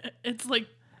say. It's like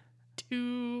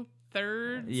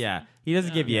 2/3. Yeah. He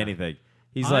doesn't give you Yeah. anything.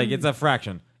 He's like, I'm- it's a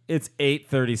fraction. It's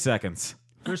 8/30 seconds,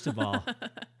 First of all,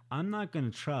 I'm not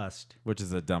going to trust which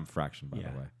is a dumb fraction, by the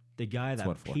way. the guy what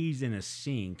that for. pees in a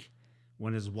sink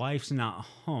when his wife's not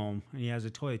home and he has a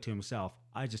toilet to himself.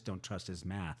 I just don't trust his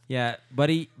math. Yeah, but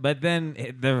then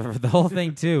the whole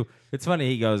thing too. It's funny.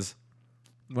 He goes,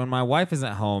 "When my wife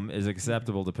isn't home, is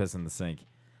acceptable to piss in the sink."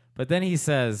 But then he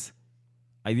says,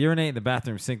 "I urinate in the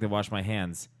bathroom sink to wash my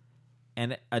hands,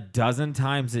 and 12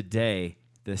 times a day.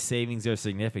 The savings are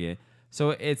significant."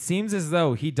 So it seems as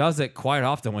though he does it quite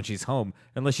often when she's home,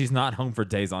 unless she's not home for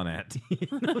days on end.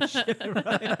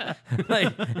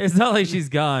 Like it's not like she's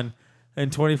gone in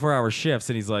 24-hour shifts,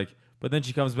 and he's like, but then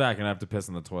she comes back and I have to piss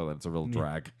in the toilet. It's a real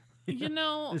drag. You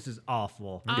know, This is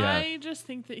awful. I just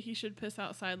think that he should piss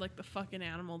outside like the fucking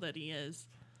animal that he is.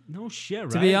 No shit,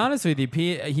 right? To be honest with you,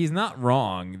 he's not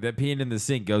wrong that peeing in the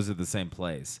sink goes to the same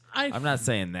place. I'm not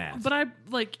saying that. But I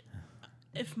like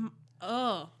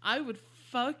I would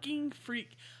fucking freak.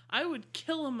 I would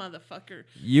kill a motherfucker.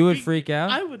 You would freak out?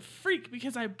 I would freak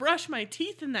because I brush my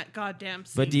teeth in that goddamn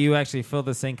sink. But do you actually fill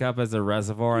the sink up as a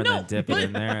reservoir and No, then dip it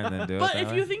in there and then do it But that if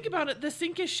way? you think about it, the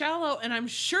sink is shallow, and I'm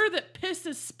sure that piss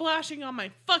is splashing on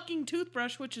my fucking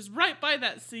toothbrush, which is right by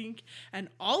that sink, and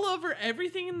all over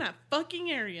everything in that fucking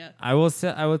area. I will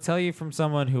tell you from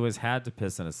someone who has had to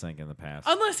piss in a sink in the past.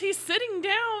 Unless he's sitting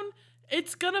down,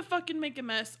 it's gonna fucking make a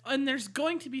mess, and there's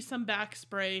going to be some back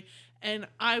spray, and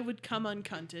I would come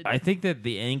uncunted. I think that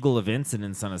the angle of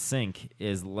incidence on a sink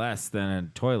is less than a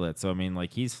toilet. So, I mean,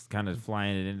 like, he's kind of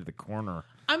flying it into the corner.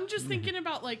 I'm just thinking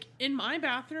about, like, in my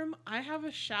bathroom, I have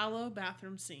a shallow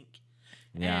bathroom sink.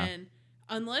 Yeah. And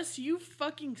unless you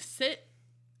fucking sit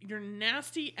your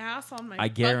nasty ass on my I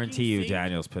guarantee you sink,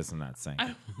 Daniel's pissing that sink.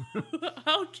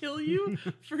 I'll kill you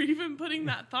for even putting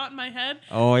that thought in my head.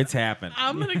 Oh, it's happened.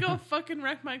 I'm gonna go fucking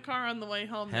wreck my car on the way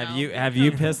home. Have now you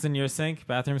because- pissed in your sink,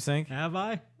 bathroom sink? Have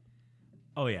I?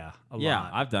 Oh yeah, a Yeah,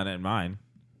 lot. I've done it in mine.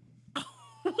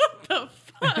 What the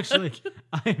fuck? Actually,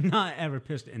 I'm not ever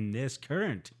pissed in this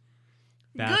current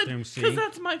bathroom Good, sink. because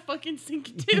that's my fucking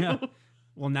sink too. Yeah.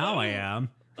 Well, now I am.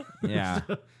 Yeah.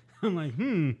 I'm like, I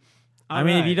mean, if you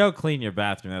alright. don't clean your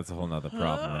bathroom, that's a whole nother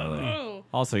problem, really. Oh.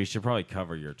 Also, you should probably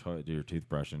cover your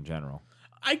toothbrush in general.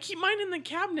 I keep mine in the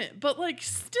cabinet, but like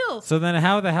still. So then,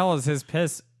 how the hell is his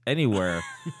piss anywhere?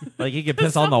 Like he could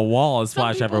piss Some- on the wall and some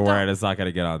splash people everywhere, don't. and it's not going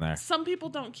to get on there. Some people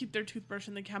don't keep their toothbrush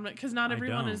in the cabinet because not I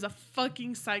everyone don't. is a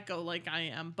fucking psycho like I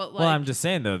am. But like, Well, I'm just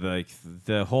saying though, like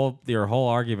your whole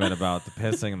argument about the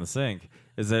pissing in the sink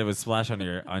is that it would splash on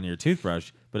your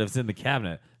toothbrush, but if it's in the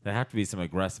cabinet, there have to be some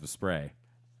aggressive spray.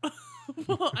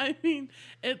 well, I mean,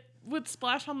 it would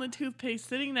splash on the toothpaste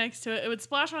sitting next to it. It would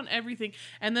splash on everything,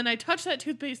 and then I touch that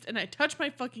toothpaste and I touch my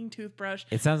fucking toothbrush.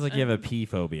 It sounds like you have a pee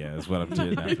phobia, is what I'm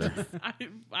doing after.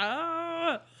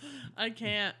 I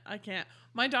can't.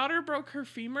 My daughter broke her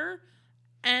femur,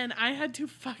 and I had to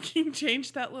fucking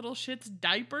change that little shit's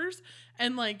diapers,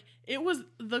 and like it was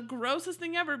the grossest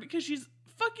thing ever because she's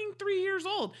fucking 3 years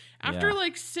old. After Yeah.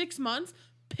 like 6 months,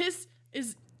 piss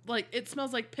is like it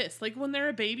smells like piss. Like when they're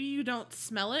a baby, you don't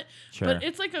smell it, Sure. but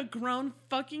it's like a grown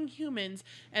fucking humans,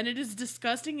 and it is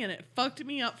disgusting, and it fucked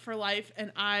me up for life,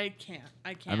 and I can't.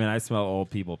 I mean, I smell old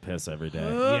people piss every day.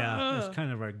 Yeah, it's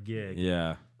kind of our gig.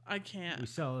 Yeah. I can't. We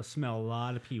smell a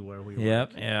lot of pee where we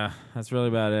Yep. work. Yeah. That's really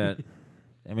about it.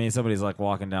 I mean, somebody's like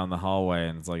walking down the hallway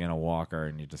and it's like in a walker,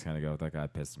 and you just kind of go, "That guy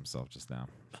pissed himself just now."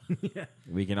 Yeah.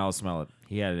 We can all smell it.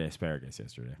 He had asparagus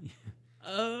yesterday.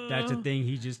 That's a thing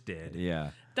he just did. Yeah.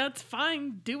 That's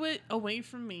fine. Do it away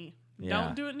from me. Yeah.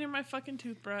 Don't do it near my fucking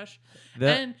toothbrush.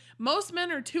 That- And most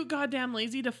men are too goddamn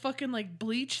lazy to fucking like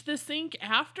bleach the sink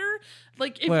after.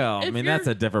 Like, if, Well, if I mean, you're- that's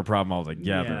a different problem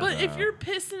altogether. Yeah. But if though. you're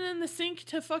pissing in the sink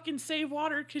to fucking save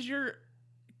water because you're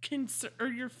or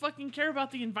you're fucking care about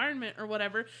the environment or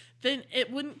whatever, then it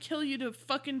wouldn't kill you to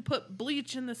fucking put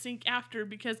bleach in the sink after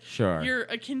because Sure. you're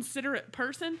a considerate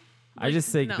person. I Like,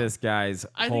 just think no. this guy's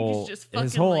I think he's whole just his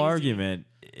fucking whole lazy. argument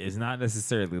is not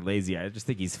necessarily lazy. I just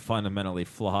think he's fundamentally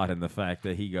flawed in the fact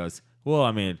that he goes, "Well,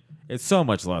 I mean, it's so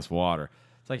much less water."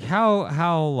 It's like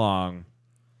how long?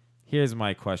 Here's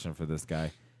my question for this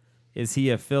guy: is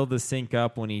he a fill the sink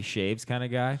up when he shaves kind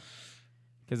of guy?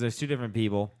 Because there's two different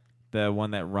people. The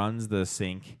one that runs the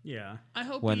sink Yeah. I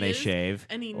hope when he they is, shave,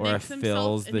 and he or nicks fills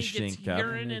himself the and he gets sink up.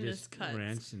 urine And in they his just cuts.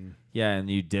 rinse and Yeah, and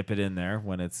you dip it in there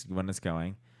when it's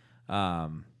going.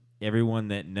 Everyone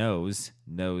that knows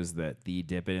that the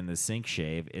dip it in the sink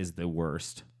shave is the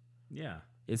worst. yeah.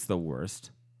 It's the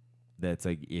worst. That's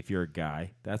like if you're a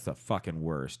guy, that's the fucking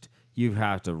worst. You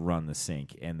have to run the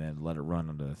sink and then let it run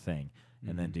under the thing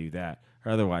and then do that.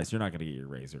 Or otherwise, you're not going to get your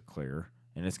razor clear,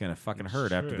 and it's going to fucking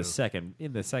hurt after the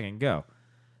true. second go.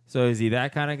 So is he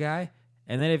that kind of guy?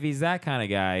 And then if he's that kind of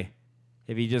guy,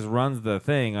 if he just runs the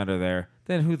thing under there,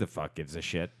 then who the fuck gives a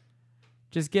shit?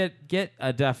 Just get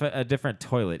a different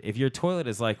toilet. If your toilet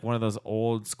is like one of those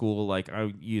old school, like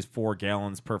I use 4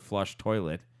 gallons per flush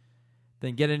toilet,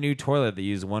 then get a new toilet that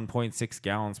uses 1.6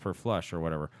 gallons per flush or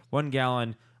whatever. 1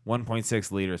 gallon,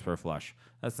 1.6 liters per flush.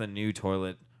 That's the new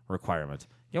toilet requirement.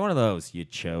 Get one of those, you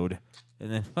chode.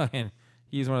 And then fucking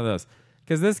use one of those.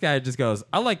 Because this guy just goes,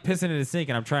 "I like pissing in the sink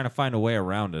and I'm trying to find a way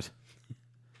around it."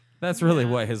 That's really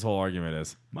what his whole argument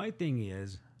is. My thing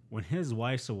is, when his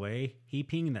wife's away, he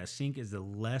peeing in that sink is the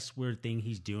less weird thing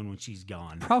he's doing when she's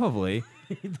gone. Probably.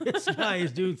 This guy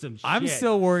is doing some shit. I'm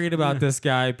still worried about this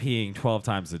guy peeing 12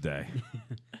 times a day.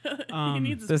 He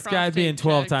needs his This guy being prostate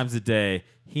 12 checked. times a day,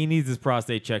 he needs his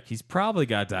prostate checked. He's probably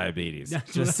got diabetes.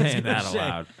 That's what Just I was saying gonna that say.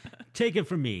 aloud. Take it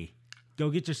from me. Go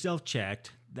get yourself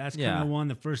checked. That's kind Yeah. of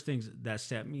one of the first things that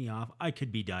set me off. I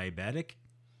could be diabetic.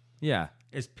 Yeah.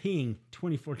 Is peeing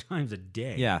 24 times a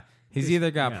day. Yeah. He's Just-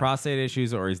 either got yeah. prostate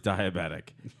issues or he's diabetic.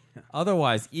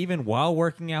 Otherwise, even while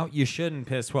working out, you shouldn't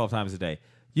piss 12 times a day.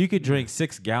 You could drink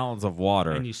 6 gallons of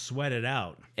water And you sweat it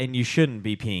out. and you shouldn't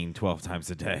be peeing 12 times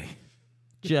a day.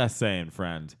 Just saying,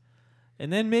 friend.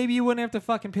 And then maybe you wouldn't have to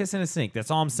fucking piss in a sink. That's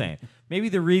all I'm saying. Maybe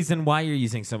the reason why you're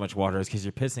using so much water is because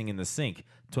you're pissing in the sink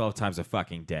 12 times a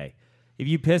fucking day. If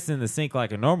you piss in the sink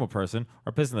like a normal person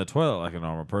or piss in the toilet like a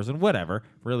normal person, whatever,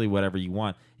 really whatever you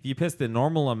want. If you piss the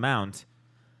normal amount,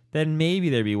 then maybe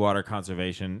there'd be water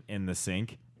conservation in the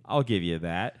sink. I'll give you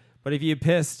that. But if you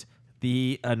pissed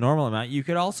the normal amount, you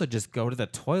could also just go to the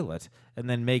toilet and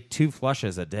then make 2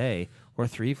 flushes a day or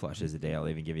 3 flushes a day. I'll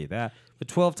even give you that. But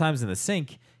 12 times in the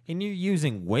sink, and you're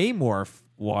using way more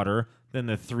water than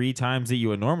the 3 times that you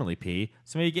would normally pee.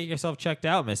 So maybe get yourself checked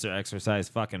out, Mr. Exercise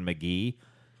fucking McGee.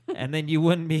 And then you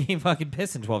wouldn't be fucking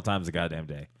pissing 12 times a goddamn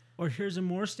day. Or here's a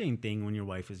more stain thing when your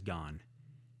wife is gone.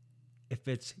 If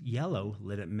it's yellow,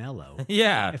 let it mellow.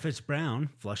 Yeah. If it's brown,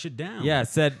 flush it down. Yeah,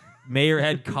 said Mayor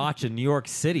Ed Koch in New York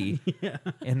City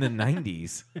in the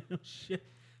 90s. Oh, shit.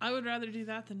 I would rather do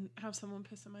that than have someone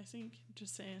piss in my sink.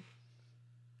 Just saying.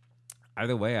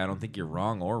 Either way, I don't think you're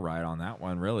wrong or right on that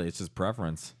one, really. It's just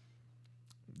preference.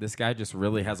 This guy just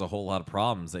really has a whole lot of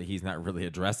problems that he's not really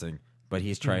addressing, but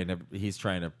he's trying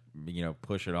to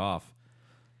push it off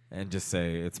and just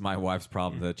say it's my wife's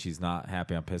problem that she's not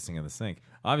happy I'm pissing in the sink.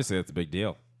 Obviously, that's a big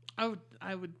deal. I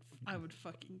would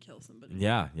fucking kill somebody.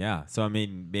 Yeah. So I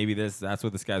mean, maybe that's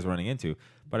what this guy's running into.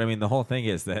 But I mean, the whole thing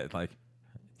is that, like,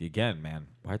 again, man,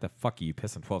 why the fuck are you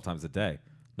pissing 12 times a day?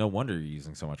 No wonder you're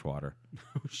using so much water.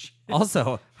 Oh, shit.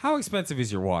 Also, how expensive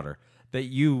is your water that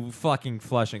you fucking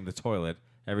flushing the toilet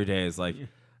every day is like,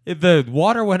 if the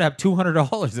water went up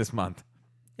 $200 this month,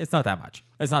 it's not that much.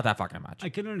 It's not that fucking much. I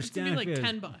can It's understand gonna be like if,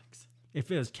 it was, $10.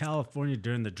 if it was California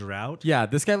during the drought. Yeah,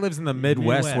 this guy lives in the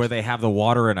Midwest where they have the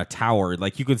water in a tower.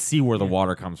 Like, you could see where the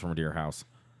water comes from to your house.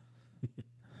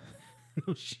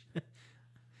 Oh, shit.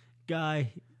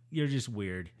 Guy, you're just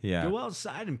weird. Yeah. Go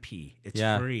outside and pee. It's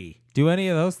Yeah. free. Do any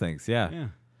of those things, yeah. Yeah.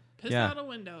 Piss Yeah. out a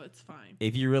window. It's fine.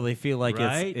 If you really feel like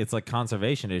Right? it's like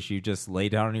conservation issue, just lay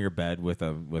down on your bed with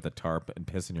a tarp and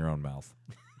piss in your own mouth.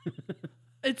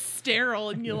 It's sterile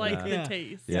and you like Yeah. the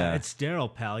taste. Yeah. It's sterile,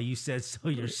 pal. You said so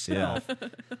yourself.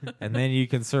 And then you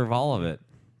can serve all of it.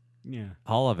 Yeah.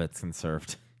 All of it's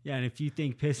conserved. Yeah, and if you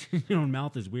think pissing in your own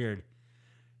mouth is weird,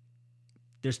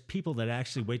 there's people that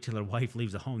actually wait till their wife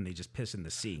leaves the home and they just piss in the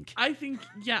sink. I think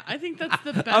that's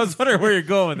the best. I was wondering where you're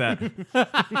going with that.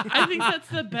 I think that's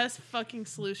the best fucking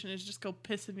solution is just go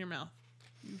piss in your mouth.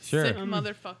 You Sure. sick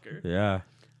motherfucker. Yeah.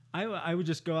 I would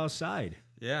just go outside.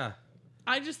 Yeah.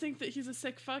 I just think that he's a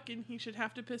sick fuck and he should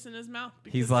have to piss in his mouth.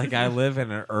 because- He's like, I live in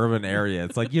an urban area.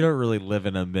 It's like, you don't really live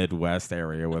in a Midwest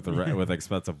area with with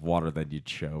expensive water that you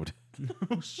showed.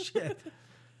 Oh, shit.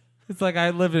 It's like I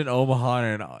lived in Omaha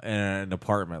in an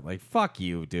apartment. Like, fuck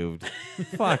you, dude.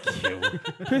 Fuck you.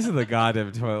 Piss in the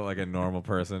goddamn toilet like a normal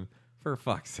person. For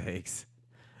fuck's sakes.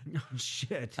 Oh,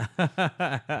 shit.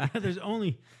 Yeah, there's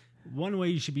only one way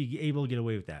you should be able to get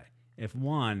away with that. If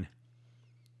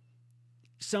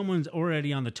someone's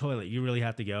already on the toilet, you really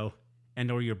have to go,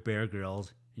 and or you're Bear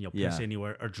Grylls, and you'll piss Yeah.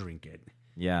 anywhere or drink it.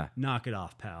 Yeah. Knock it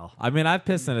off, pal. I mean, I've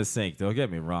pissed in a sink. Don't get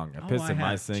me wrong. I pissed I in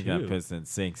my have sink. too. I've pissed in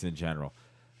sinks in general.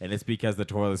 And it's because the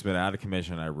toilet's been out of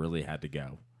commission. I really had to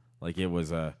go. Like, it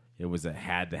was a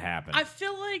had to happen. I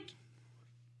feel like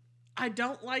I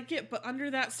don't like it, but under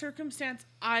that circumstance,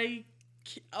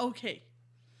 okay.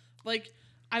 Like,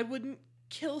 I wouldn't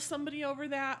kill somebody over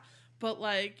that, but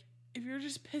like, if you're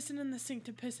just pissing in the sink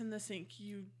to piss in the sink,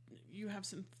 you have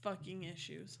some fucking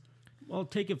issues. Well,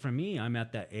 take it from me. I'm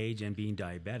at that age and being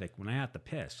diabetic. When I have to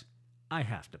piss, I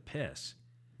have to piss.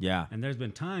 yeah. And there's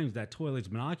been times that toilet's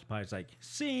been occupied. It's like,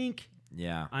 sink.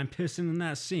 Yeah. I'm pissing in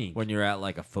that sink. When you're at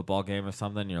like a football game or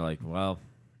something, you're like, well,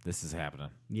 this is happening.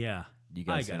 Yeah. You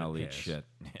guys I gotta gonna leak piss. shit.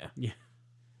 Yeah. Yeah.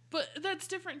 But that's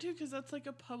different too, because that's like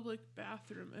a public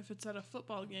bathroom. If it's at a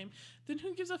football game, then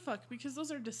who gives a fuck? Because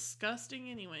those are disgusting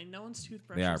anyway. No one's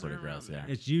toothbrushes They are are pretty around gross, there.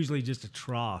 yeah. It's usually just a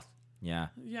trough. Yeah.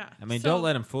 Yeah. I mean, So- don't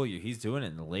let him fool you. He's doing it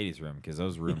in the ladies' room because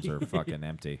those rooms are fucking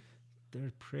empty.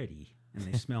 They're pretty and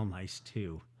they smell nice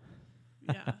too.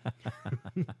 Yeah.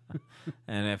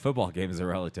 And at football games are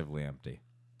relatively empty.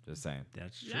 Just saying.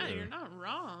 That's true. Yeah, you're not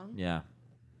wrong. Yeah.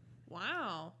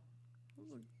 Wow. That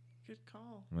was a good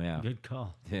call. Yeah. Good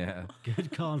call. Yeah.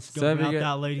 Good call. And So if scoping you out get-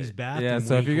 that lady's bathroom. Yeah.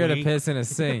 So if you're gonna wink, piss in a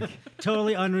sink,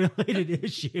 totally unrelated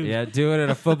issue. yeah, do it at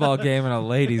a football game in a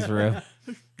ladies' room.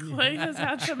 Clay has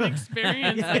had some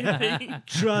experience, I think.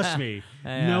 Trust me,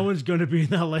 Yeah. no one's going to be in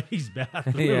that lady's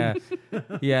bathroom. Yeah.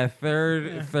 Yeah.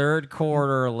 Third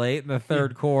quarter, late in the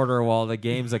third quarter, while the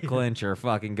game's a clincher,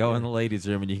 fucking go in the ladies'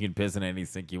 room and you can piss in any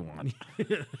sink you want.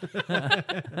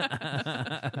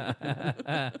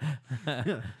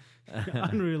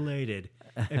 Unrelated.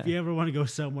 If you ever want to go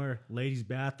somewhere, ladies'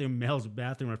 bathroom, male's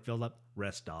bathroom are filled up,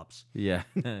 rest stops. Yeah.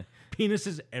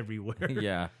 Penises everywhere.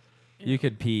 Yeah. You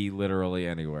could pee literally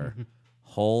anywhere.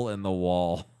 Hole in the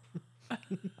wall.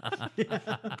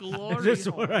 Glory. Is this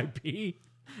hole. where I pee?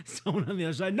 Someone on the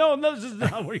other side. No, this is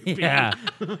not where you pee. Yeah.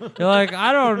 You're like,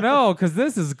 I don't know, because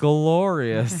this is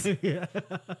glorious. Don't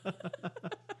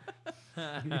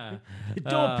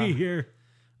pee here.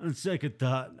 On second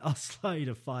thought, I'll slide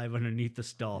a 5 underneath the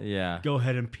stall. Yeah. Go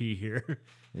ahead and pee here.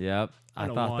 Yep. I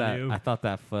don't thought want that to. I thought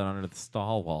that foot under the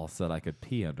stall wall said I could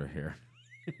pee under here.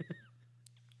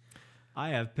 I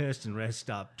have pissed in rest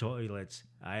stop toilets.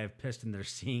 I have pissed in their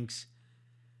sinks.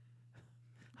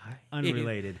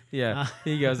 Unrelated. Yeah.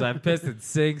 He goes, I've pissed in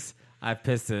sinks, I've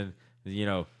pissed in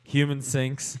human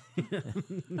sinks.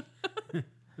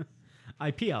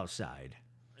 I pee outside.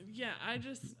 Yeah, I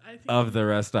think Of the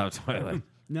rest stop toilet.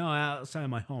 No, outside of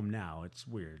my home now. It's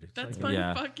weird. It's that's like, my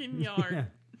Yeah. fucking yard.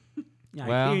 yeah,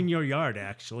 Well- I pee in your yard,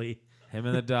 actually. Him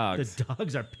and the dogs. The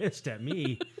dogs are pissed at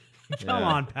me. Come Yeah.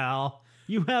 on, pal.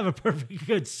 You have a perfect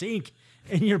good sink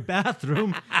in your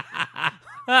bathroom.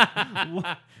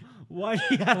 Why do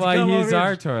you have to Why come use over our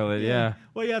here? toilet? Yeah.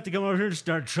 Why do you have to come over here and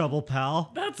start trouble,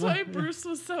 pal? That's why Bruce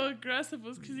was so aggressive,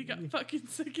 was because he got fucking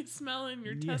sick of smelling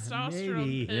your Yeah, testosterone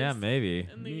maybe. piss Yeah, maybe.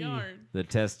 in the yard. The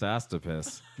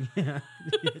testostopus.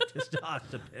 Just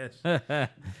octopus. All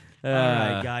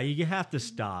right, guy, you have to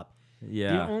stop.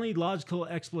 Yeah. The only logical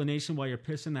explanation why you're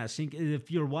pissing that sink is if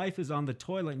your wife is on the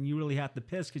toilet and you really have to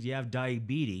piss because you have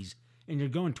diabetes and you're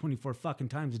going 24 fucking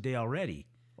times a day already.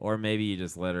 Or maybe you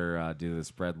just let her do the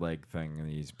spread leg thing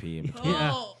and you just pee in between.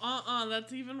 Oh,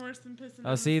 that's even worse than pissing. in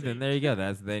Oh, the see, sink. then there you go.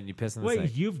 Then you piss in the Wait,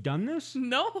 sink. you've done this?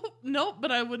 Nope,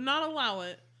 but I would not allow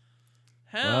it.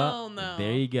 Hell Well, no.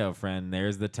 There you go, friend.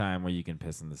 There's the time where you can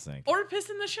piss in the sink. Or piss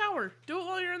in the shower. Do it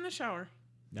while you're in the shower.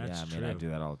 That's yeah, I true. mean, I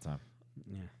do that all the time.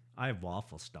 Yeah. I have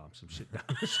waffle stomped some shit down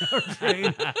the shower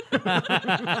drain.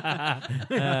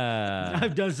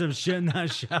 I've done some shit in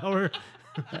that shower.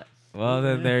 Well,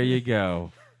 then there you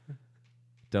go.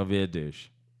 Don't be a douche.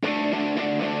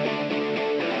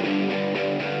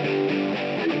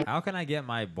 How can I get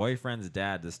my boyfriend's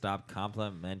dad to stop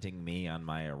complimenting me on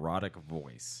my erotic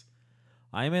voice?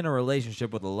 I am in a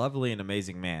relationship with a lovely and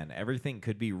amazing man. Everything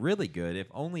could be really good if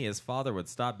only his father would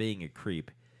stop being a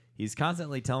creep. He's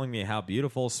constantly telling me how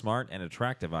beautiful, smart, and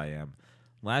attractive I am.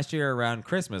 Last year around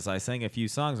Christmas, I sang a few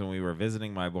songs when we were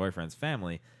visiting my boyfriend's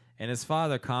family, and his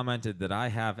father commented that I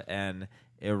have an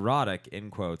erotic,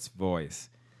 in quotes, voice.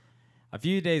 A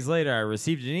few days later, I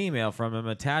received an email from him.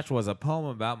 Attached was a poem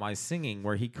about my singing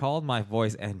where he called my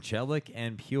voice angelic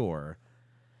and pure.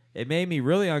 It made me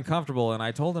really uncomfortable, and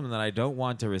I told him that I don't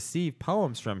want to receive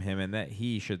poems from him and that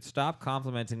he should stop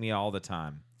complimenting me all the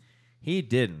time. He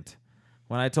didn't.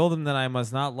 When I told him that I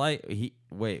must not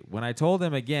when I told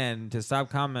him again to stop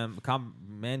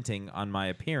commenting on my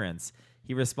appearance,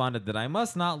 he responded that I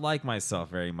must not like myself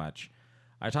very much.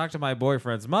 I talked to my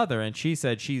boyfriend's mother, and she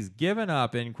said she's given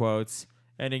up, in quotes,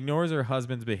 and ignores her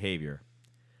husband's behavior.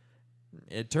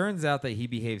 It turns out that he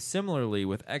behaves similarly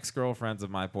with ex-girlfriends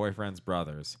of my boyfriend's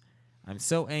brothers. I'm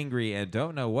so angry and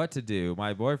don't know what to do.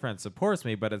 My boyfriend supports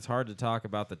me, but it's hard to talk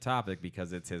about the topic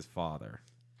because it's his father.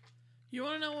 You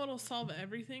want to know what'll solve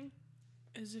everything?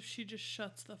 Is if she just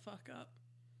shuts the fuck up.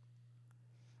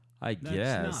 I That's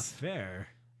guess. not fair.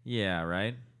 Yeah,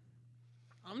 right?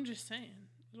 I'm just saying.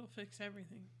 It'll fix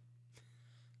everything.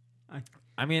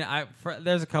 I mean,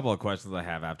 there's a couple of questions I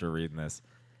have after reading this.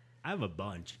 I have a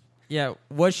bunch. Yeah,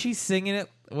 was she singing it?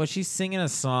 Was she singing a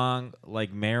song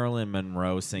like Marilyn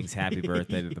Monroe sings "Happy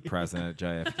Birthday" to the president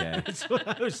at JFK? That's what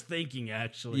I was thinking,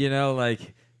 actually. You know,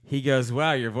 like he goes,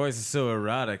 "Wow, your voice is so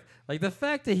erotic." Like the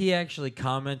fact that he actually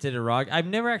commented erotic. I've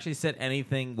never actually said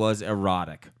anything was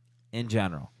erotic in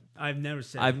general. I've never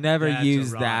said. I've never that's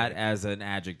used erotic. that as an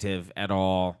adjective at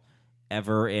all,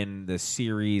 ever in the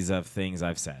series of things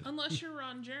I've said. Unless you're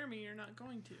Ron Jeremy, you're not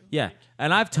going to. Yeah, Like,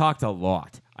 and I've talked a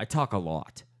lot. I talk a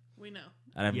lot. we know.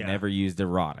 And I've Yeah. never used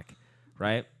erotic,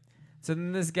 right? So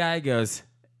then this guy goes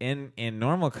in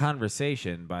normal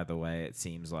conversation. By the way, it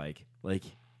seems like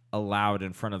aloud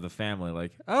in front of the family,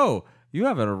 like, "Oh, you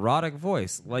have an erotic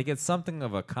voice," like it's something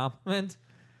of a compliment.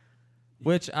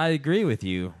 Which I agree with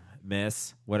you,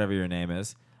 Miss, whatever your name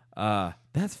is.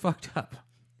 That's fucked up.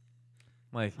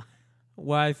 Like,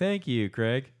 why? Thank you,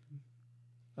 Craig.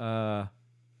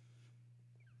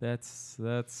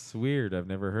 That's weird. I've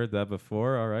never heard that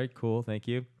before. All right, cool. Thank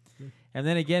you. And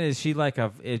then again, is she like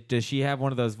does she have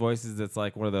one of those voices that's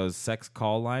like one of those sex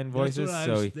call line voices? That's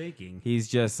what I was thinking. He's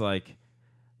just like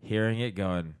hearing it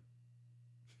going,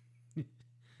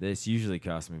 this usually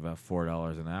costs me about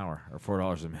 $4 an hour or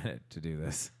 $4 a minute to do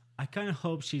this. I kind of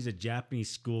hope she's a Japanese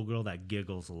schoolgirl that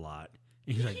giggles a lot.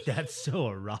 And he's like, that's so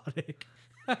erotic.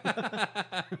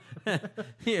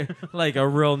 Yeah, like a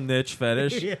real niche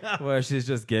fetish Yeah. where she's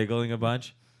just giggling a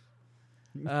bunch.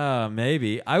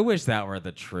 Maybe. I wish that were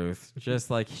the truth. Just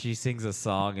like she sings a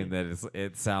song and then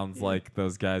it sounds like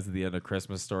those guys at the end of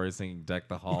Christmas Story singing "Deck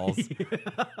the Halls."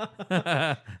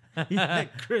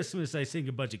 At Christmas, I sing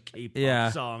a bunch of K-pop Yeah.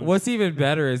 songs. What's even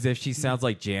better is if she sounds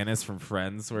like Janice from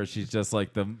Friends, where she's just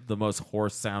like the most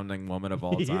hoarse sounding woman of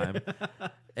all time.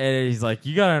 And he's like,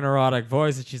 "You got an erotic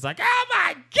voice," and she's like, "Oh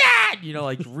my god!" You know,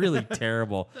 like really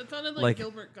terrible. That sounded like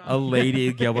Gilbert Gottfried. A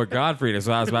lady Gilbert Gottfried is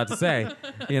what I was about to say.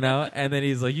 You know, and then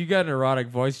he's like, "You got an erotic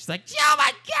voice." She's like, "Oh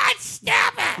my god,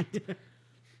 stop it!"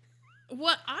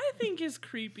 what I think is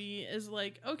creepy is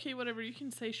like, okay, whatever, you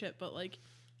can say shit, but like,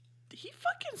 he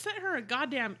fucking sent her a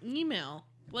goddamn email.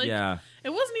 Like, Yeah. it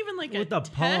wasn't even like With a a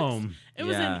text. poem. It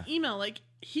was Yeah. an email. Like,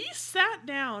 he sat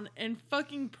down and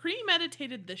fucking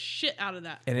premeditated the shit out of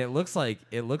that. And it looks like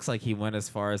he went as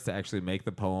far as to actually make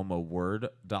the poem a Word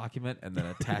document and then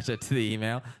attach it to the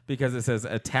email, because it says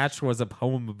attached was a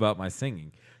poem about my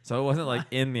singing. So it wasn't like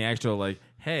in the actual like,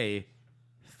 hey,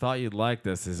 thought you'd like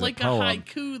this is Like a poem.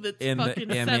 haiku that's in fucking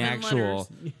the 7 actual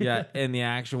letters. in the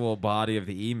actual body of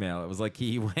the email. It was like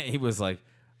he was like,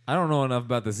 I don't know enough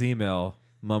about this email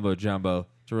mumbo jumbo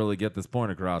to really get this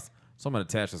point across, so I'm gonna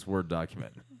attach this Word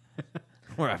document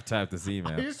where I've typed this I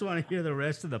email. just want to hear the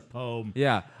rest of the poem.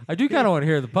 Yeah, I do kind of want to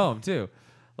hear the poem too.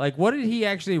 Like, what did he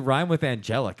actually rhyme with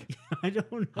angelic? I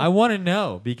don't know. I want to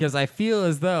know, because I feel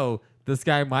as though this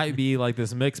guy might be like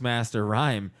this mix master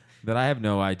rhyme that I have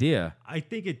no idea. I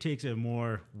think it takes a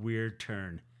more weird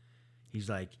turn. He's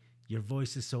like, your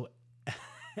voice is so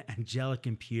angelic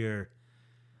and pure.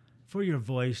 For your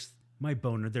voice, my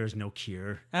boner, there's no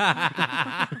cure.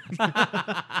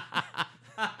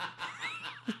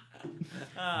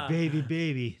 Baby,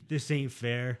 baby, this ain't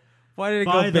fair. Why did it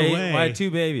By go? the way- Why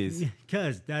 2 babies?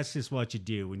 Because that's just what you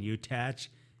do when you attach.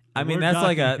 I the mean, Word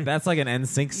that's like an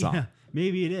NSYNC song. Yeah,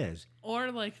 maybe it is.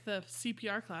 Or like the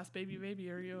CPR class, baby, baby,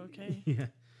 are you okay? Yeah.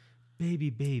 Baby,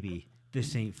 baby,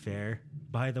 this ain't fair.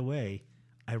 By the way,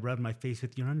 I rub my face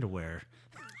with your underwear.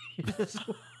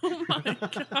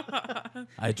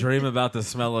 I dream about the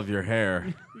smell of your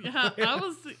hair. Yeah,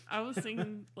 I was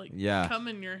thinking like Yeah. cum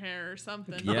in your hair or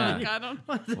something. Yeah. Like, I don't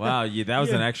know. Wow, that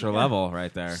was an extra level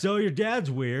right there. So your dad's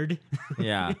weird.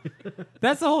 Yeah.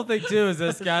 That's the whole thing too, is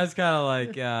this guy's kind of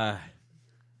like,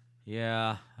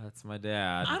 yeah, that's my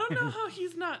dad. I don't know how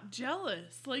he's not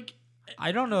jealous. Like,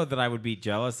 I don't know that I would be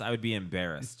jealous. I would be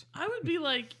embarrassed. I would be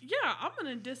like, yeah, I'm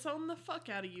gonna disown the fuck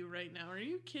out of you right now. Are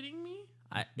you kidding me?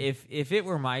 If it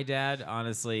were my dad,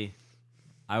 honestly,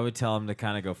 I would tell him to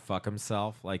kind of go fuck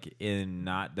himself, like in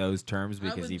not those terms,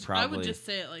 because he probably. I would just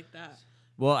say it like that.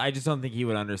 Well, I just don't think he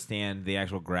would understand the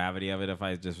actual gravity of it if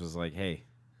I just was like, hey,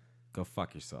 go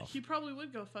fuck yourself. He probably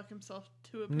would go fuck himself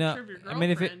to a picture No, of your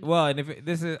girlfriend. I mean,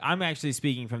 this is, I'm actually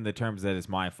speaking from the terms that it's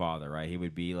my father, right? He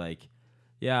would be like,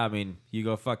 yeah, I mean, you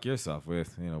go fuck yourself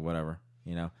with, whatever,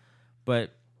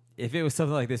 But if it was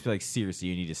something like this, be like, seriously,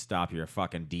 you need to stop. You're a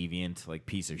fucking deviant, like,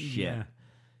 piece of shit. Yeah.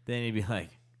 Then he'd be like,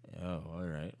 oh, all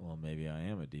right. Well, maybe I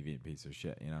am a deviant piece of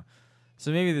shit,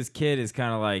 So maybe this kid is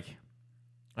kind of like,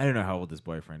 I don't know how old this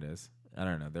boyfriend is. I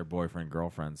don't know. They're boyfriend,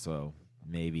 girlfriend, so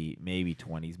maybe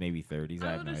 20s, maybe 30s.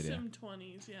 I have would no idea. assume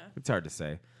 20s, yeah. It's hard to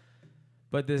say.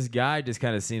 But this guy just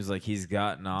kind of seems like he's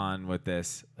gotten on with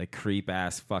this like creep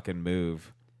ass fucking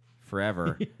move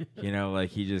forever.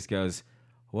 Like he just goes,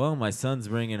 well, my son's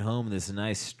bringing home this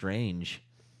nice strange,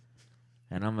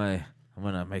 and I'm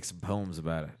gonna make some poems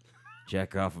about it,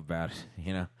 jack off about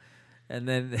it, And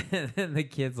then the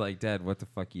kid's like, Dad, what the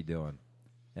fuck you doing?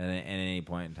 And at any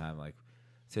point in time, like,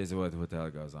 says what the hell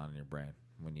goes on in your brain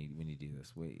when you do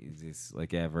this? Wait, is this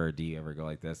like ever? Do you ever go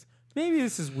like this? Maybe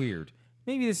this is weird.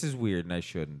 Maybe this is weird and I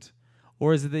shouldn't.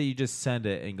 Or is it that you just send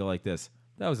it and go like this?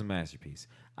 That was a masterpiece.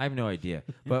 I have no idea.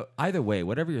 But either way,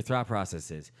 whatever your thought process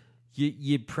is,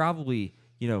 you probably,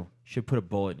 should put a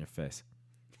bullet in your face.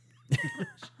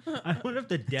 I wonder if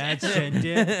the dad sent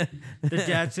it. The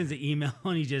dad sends an email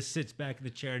and he just sits back in the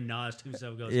chair and nods to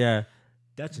himself and goes, Yeah.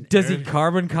 That's an Does he error."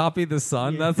 carbon copy the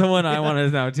son? Yeah. That's the one I want to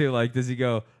know too. Like, does he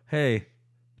go, hey,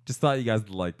 just thought you guys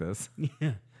would like this.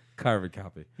 Yeah. Carbon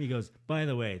copy. He goes, by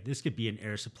the way, this could be an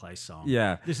Air Supply song.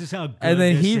 Yeah. This is how good And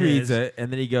then this he reads is. it,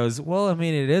 and then he goes, well, I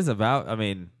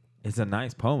mean, it's a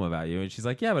nice poem about you. And she's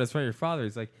like, yeah, but it's from your father.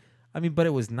 He's like, but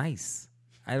it was nice.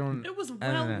 It was I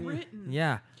don't well know. written.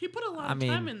 Yeah. He put a lot of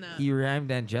time in that. He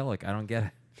rhymed angelic. I don't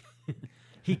get it.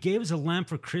 He gave us a lamp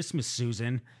for Christmas,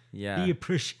 Susan. Yeah. Be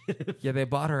appreciative. Yeah, they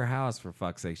bought her house, for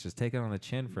fuck's sake. Just take it on the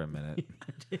chin for a minute.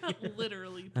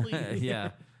 Literally, please.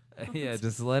 Yeah. Yeah,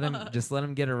 just let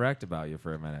him get erect about you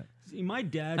for a minute. See, my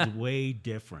dad's way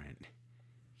different.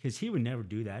 Because he would never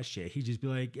do that shit. He'd just be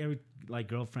like, every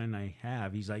girlfriend I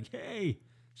have, he's like, hey,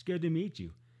 it's good to meet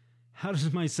you. How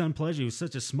does my son pleasure you with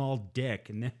such a small dick?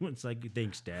 And then it's like,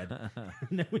 thanks, Dad.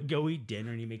 And then we go eat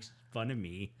dinner and he makes fun of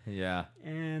me. Yeah.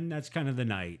 And that's kind of the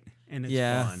night. And it's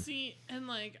Yeah. fun. See, and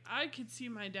I could see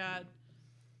my dad.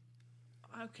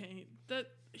 Okay, that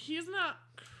he's not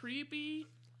creepy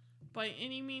by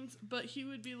any means, but he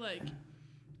would be like,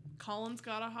 Colin's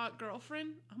got a hot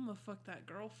girlfriend. I'm gonna fuck that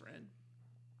girlfriend.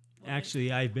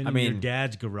 Actually, I've been in your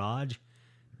dad's garage.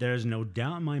 There's no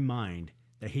doubt in my mind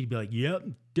that he'd be like, "Yep,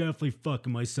 definitely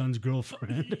fucking my son's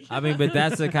girlfriend." I mean, but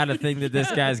that's the kind of thing that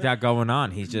this guy's got going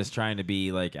on. He's just trying to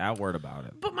be like outward about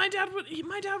it. But my dad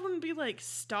wouldn't be like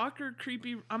stalker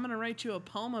creepy. I'm gonna write you a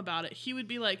poem about it. He would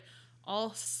be like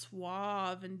all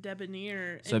suave and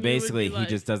debonair. So and basically, he would be he like,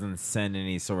 just doesn't send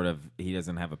any sort of. He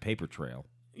doesn't have a paper trail.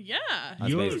 Yeah,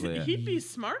 That's basically it. he'd be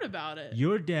smart about it.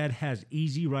 Your dad has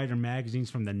Easy Rider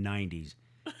magazines from the 90s.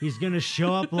 He's going to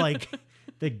show up like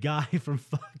the guy from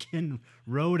fucking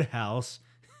Roadhouse.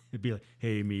 He'd be like,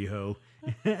 "Hey, mijo."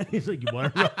 He's like, "You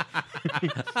want to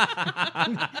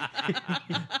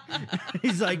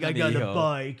He's like, "I got a Mijo.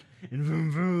 bike." And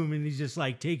vroom, vroom. And he just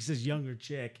like takes this younger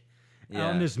chick out Yeah.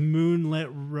 on this moonlit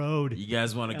road. You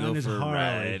guys want to on go his for a Harley.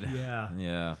 ride? Yeah.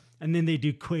 Yeah. And then they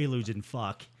do Quaaludes and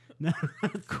fuck.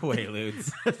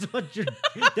 Quaaludes.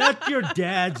 That's your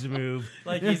dad's move.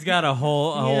 Like he's got a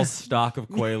whole Yeah. stock of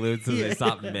Quaaludes, and Yeah. they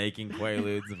stopped making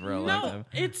Quaaludes for a long No, time.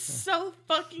 it's so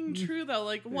fucking true though.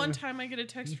 Like one time I get a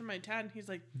text from my dad and he's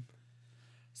like,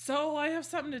 "So I have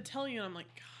something to tell you." And I'm like,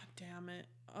 "God damn it.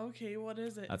 Okay, what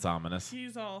is it?" That's ominous.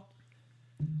 He's all,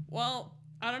 "Well,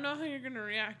 I don't know how you're gonna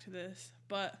react to this,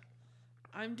 but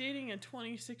I'm dating a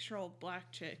 26-year-old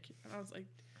black chick." And I was like,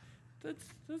 That's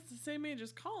the same age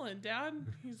as Colin, Dad."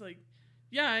 He's like,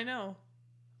 "Yeah, I know."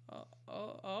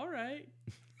 All right.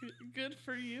 Good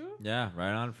for you. Yeah,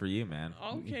 right on for you, man.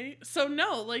 Okay. So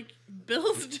no, like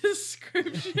Bill's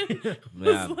description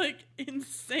Yeah. was like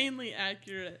insanely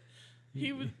accurate.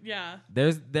 He would, yeah.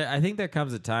 I think there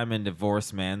comes a time in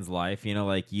divorced man's life, you know,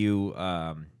 like you,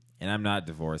 and I'm not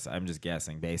divorced. I'm just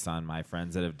guessing based on my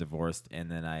friends that have divorced, and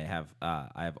then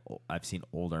I've seen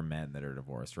older men that are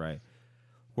divorced, right?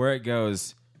 Where it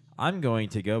goes, I'm going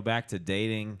to go back to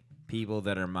dating people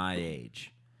that are my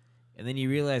age, and then you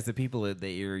realize the people that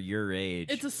are your age.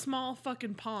 It's a small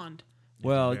fucking pond,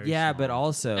 Well, very yeah, small. but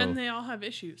also and they all have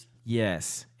issues.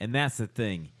 yes, and that's the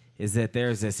thing is that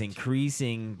there's this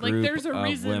increasing Like group there's a of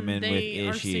reason women with they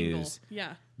are single. issues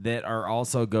Yeah. that are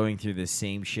also going through the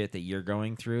same shit that you're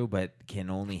going through, but can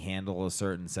only handle a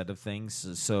certain set of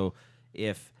things. So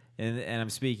if and I'm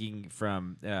speaking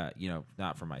from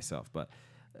not for myself, but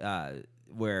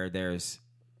where there's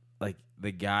like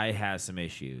the guy has some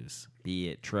issues, be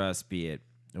it trust, be it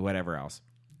whatever else,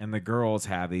 and the girls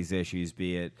have these issues,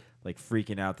 be it like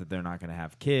freaking out that they're not going to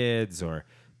have kids, or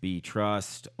be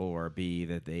trust, or be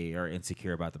that they are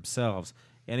insecure about themselves,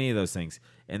 any of those things,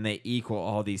 and they equal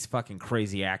all these fucking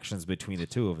crazy actions between the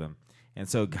two of them. And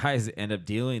so guys end up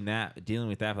dealing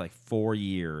with that for like 4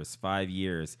 years, 5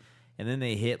 years, and then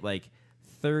they hit like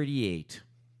 38,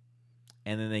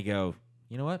 and then they go,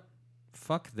 "You know what?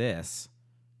 Fuck this.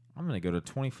 I'm going to go to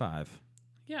 25.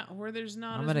 Yeah, where there's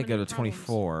not. I'm as going to many go to problems.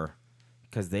 24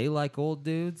 because they like old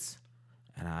dudes,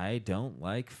 and I don't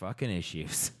like fucking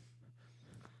issues."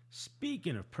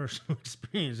 Speaking of personal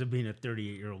experience of being a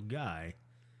 38-year-old guy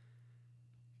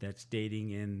that's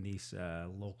dating in this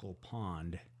local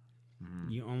pond,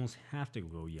 you almost have to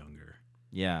go younger.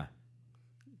 Yeah.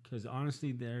 Because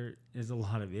honestly, there is a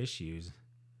lot of issues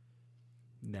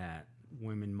that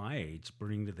women my age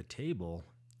bring to the table,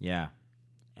 Yeah.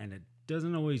 and it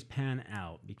doesn't always pan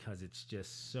out because it's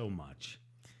just so much.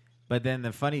 But then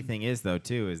the funny thing is, though,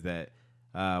 too, is that,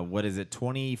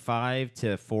 25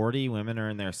 to 40 women are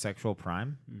in their sexual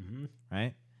prime,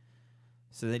 right?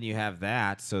 So then you have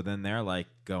that. So then they're like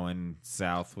going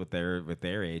south with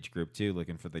their age group, too,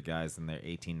 looking for the guys in their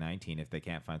 18, 19 if they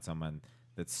can't find someone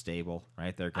that's stable,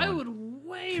 right? They're going, I would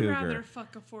way cougar. rather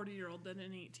fuck a 40-year-old than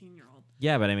an 18-year-old.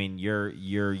 Yeah, but I mean,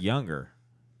 you're younger.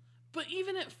 But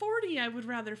even at 40, I would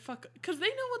rather fuck, because they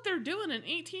know what they're doing. An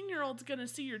 18-year-old's gonna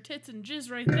see your tits and jizz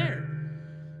right there.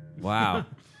 Wow.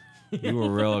 You were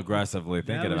real aggressively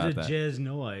thinking that was about a that. jizz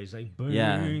noise, like boom.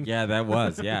 Yeah, that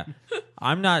was, yeah.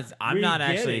 I'm not We get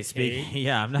actually it, speaking. Kate.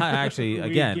 Yeah, I'm not actually, We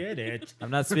again, get it.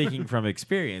 I'm not speaking from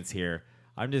experience here.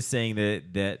 I'm just saying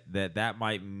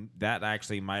that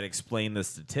actually might explain the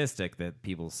statistic that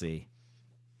people see.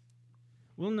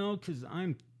 Well, no, because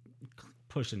I'm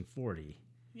pushing 40,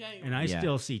 Yeah, you and I Yeah.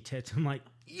 still see tits. I'm like,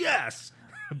 yes,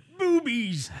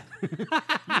 boobies.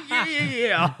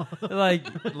 Yeah. like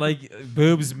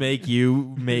boobs make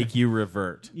you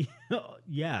revert.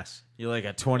 Yes. You're like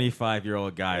a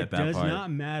 25-year-old guy It at that does point.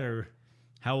 not matter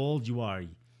how old you are.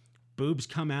 Boobs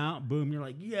come out, boom, you're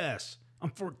like, yes, I'm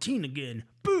 14 again.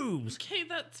 Boobs. Okay,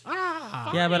 that's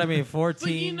Ah. Yeah, but I fine. mean, 14,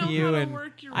 But you know you how to and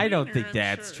work your I don't wiener, think I'm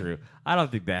that's sure. true. I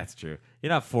don't think that's true. You're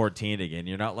not 14 again.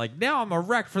 You're not like, now I'm a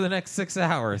wreck for the next 6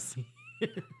 hours.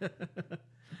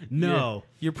 No.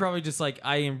 You're probably just like,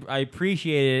 I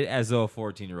appreciate it as though a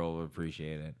 14-year-old would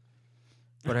appreciate it.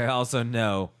 But I also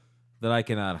know that I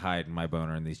cannot hide my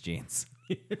boner in these jeans.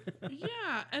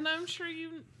 Yeah, and I'm sure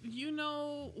you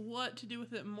know what to do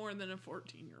with it more than a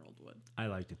 14-year-old would. I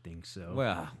like to think so.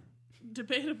 Well,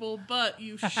 Debatable, but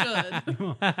you should.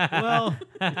 Well,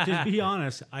 to be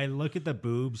honest, I look at the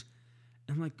boobs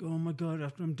and I'm like, oh my God,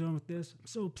 after I'm done with this, I'm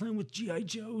so playing with G.I.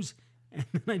 Joes. And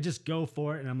then I just go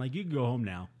for it and I'm like, you can go home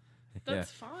now.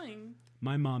 That's fine.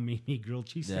 My mom made me grilled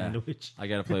cheese sandwich. I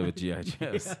gotta play with G.I.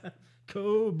 Joes.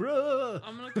 Cobra.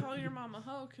 I'm going to call your mom a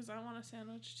hoe because I want a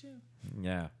sandwich too.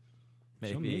 Yeah.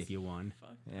 She'll Maybe. make you one.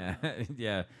 Fuck. Yeah.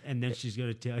 Yeah. And then she's going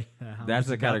to tell you how That's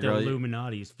much the kind about of girl the you-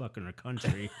 Illuminati is fucking her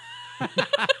country.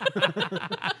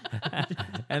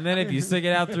 And then if you stick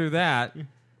it out through that,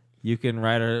 you can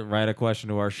write a question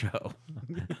to our show.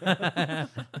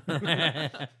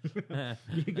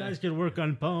 You guys can work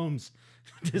on poems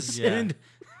to send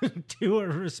to our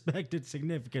respected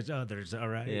significant others, all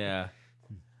right? Yeah.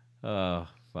 Oh,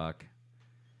 fuck.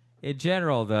 In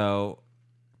general, though,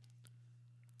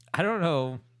 I don't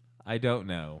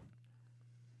know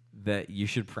that you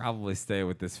should probably stay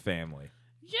with this family.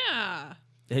 Yeah.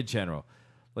 In general.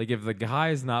 Like, if the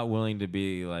guy's not willing to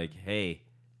be like, hey,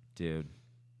 dude,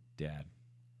 dad,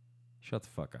 shut the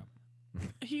fuck up.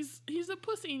 He's a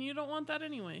pussy and you don't want that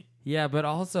anyway. Yeah, but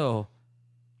also,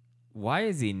 why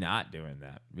is he not doing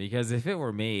that? Because if it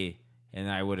were me and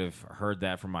I would have heard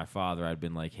that from my father, I'd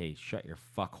been like, hey, shut your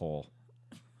fuckhole.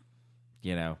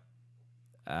 You know?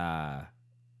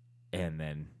 And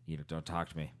then, don't talk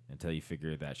to me until you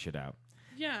figure that shit out.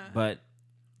 Yeah. But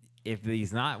if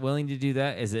he's not willing to do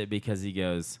that, is it because he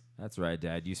goes, that's right,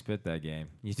 Dad, you spit that game.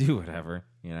 You do whatever,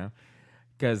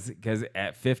 Because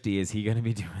at 50, is he going to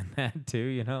be doing that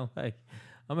too, Like,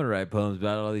 I'm going to write poems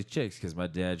about all these chicks because my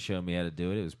dad showed me how to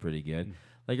do it. It was pretty good.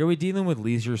 Like, are we dealing with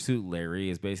Leisure Suit Larry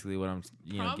is basically what I'm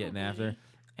getting after?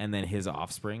 And then his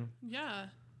offspring? Yeah.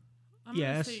 I'm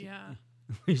Yes. gonna say yeah.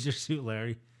 Leisure Suit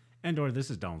Larry. And or this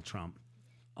is Donald Trump.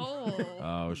 Oh.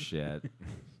 Oh, shit.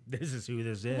 This is who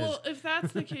this is. Well, if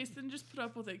that's the case, then just put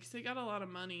up with it because they got a lot of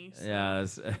money. So. Yeah,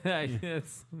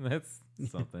 that's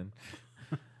something.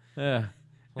 Yeah.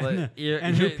 Well,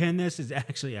 and who penned this is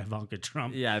actually Ivanka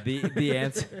Trump. Yeah, the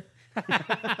answer.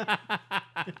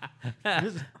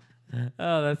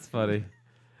 Oh, that's funny.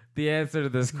 The answer to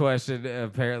this question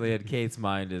apparently in Kate's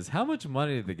mind is, how much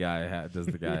money does the guy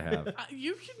have?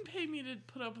 You can pay me to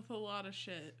put up with a lot of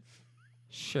shit.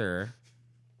 Sure.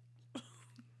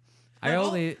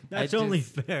 That's only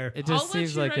fair. It just I'll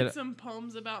seems let like you write some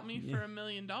poems about me for $1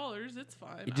 million. It's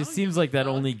fine. it just seems like that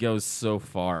only goes so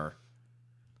far.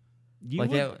 You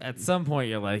Like would- at some point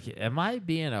you're like, am I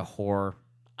being a whore?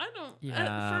 I don't.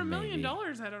 Yeah, for $1 million,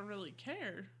 maybe. I don't really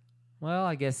care. Well,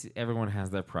 I guess everyone has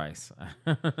their price.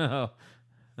 To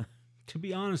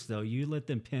be honest, though, you let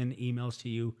them pin emails to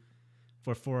you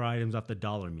for 4 items off the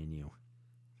dollar menu.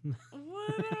 Would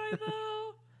I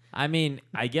though? I mean,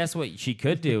 I guess what she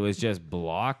could do is just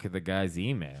block the guy's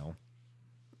email.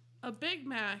 A Big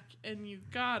Mac and you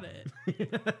got it.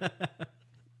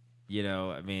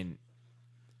 I mean,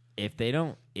 if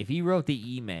he wrote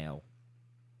the email,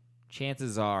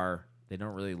 chances are they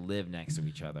don't really live next to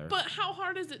each other. But how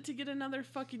hard is it to get another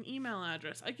fucking email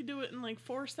address? I could do it in like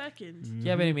 4 seconds.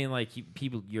 Yeah, but I mean, like,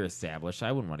 people, you're established.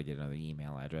 I wouldn't want to get another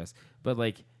email address. But,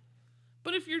 like,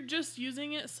 But if you're just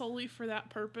using it solely for that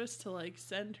purpose to like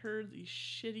send her these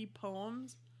shitty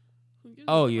poems, who gives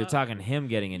a you're fuck? talking him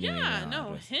getting a new Yeah, email no,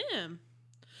 address. him.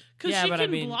 Because Yeah, she but can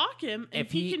I mean, block him and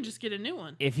if he he- can just get a new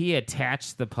one. If he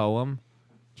attached the poem,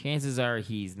 chances are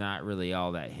he's not really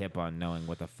all that hip on knowing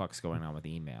what the fuck's going on with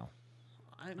email.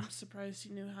 I'm surprised he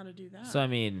knew how to do that. So, I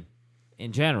mean,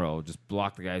 in general, just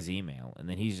block the guy's email, and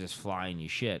then he's just flying you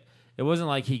shit. It wasn't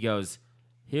like he goes,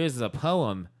 here's a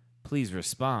poem, please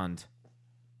respond.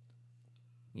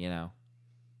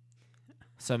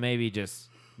 So maybe just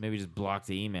block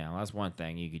the email. That's one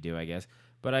thing you could do, I guess.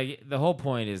 But the whole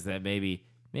point is that maybe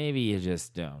you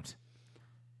just don't.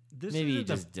 This Maybe you isn't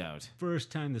the just don't.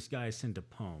 first time this guy sent a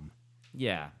poem.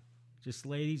 Yeah. Just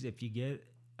ladies, if you get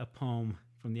a poem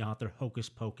from the author Hocus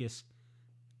Pocus,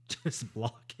 just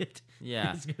block it.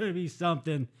 Yeah. It's going to be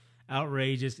something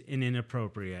outrageous and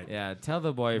inappropriate. Yeah, tell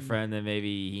the boyfriend that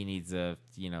maybe he needs to,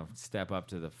 step up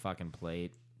to the fucking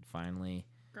plate finally.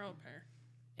 Grow a pair.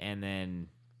 And then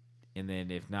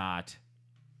if not,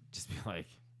 just be like,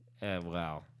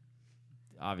 well,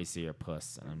 obviously you're a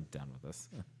puss, and I'm done with this.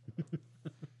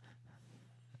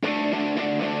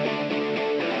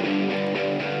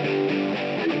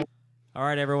 All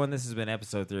right, everyone, this has been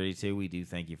episode 32. We do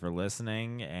thank you for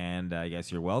listening, and I guess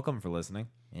you're welcome for listening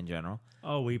in general.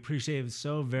 Oh, we appreciate it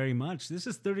so very much. This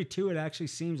is 32. It actually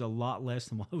seems a lot less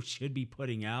than what we should be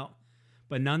putting out.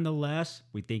 But nonetheless,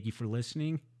 we thank you for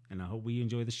listening. and I hope we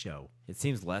enjoy the show. It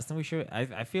seems less than we should.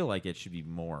 I feel like it should be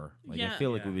more. Like I Yeah. feel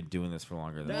like we've been doing this for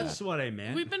longer than That's that. what I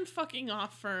meant. We've been fucking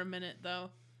off for a minute though.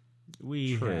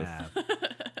 We Truth. have.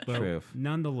 But Truth.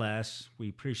 nonetheless, we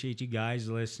appreciate you guys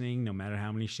listening, no matter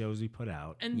how many shows we put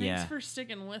out. And thanks Yeah. for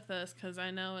sticking with us because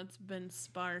I know it's been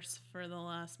sparse for the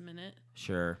last minute.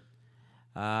 Sure.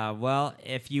 Well,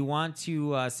 if you want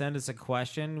to send us a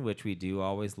question, which we do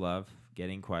always love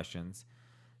getting questions,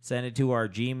 send it to our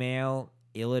Gmail,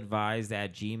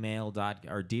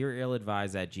 illadvised@gmail.com, or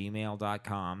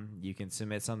dearilladvised@gmail.com. You can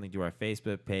submit something to our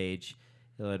Facebook page,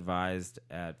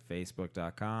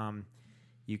 illadvised@facebook.com.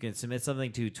 You can submit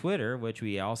something to Twitter, which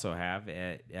we also have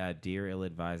at Dear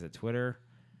Ill-Advised at Twitter,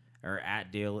 or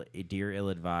at Dear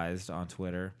Ill-Advised on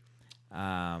Twitter.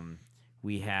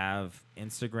 We have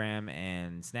Instagram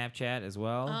and Snapchat as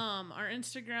well. Our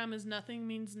Instagram is nothing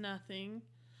means nothing,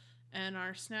 and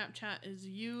our Snapchat is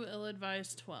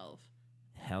illadvised12.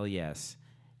 Hell yes.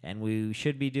 And we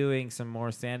should be doing some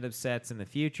more stand-up sets in the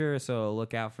future, so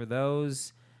look out for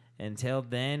those. Until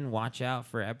then, watch out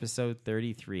for episode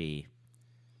 33.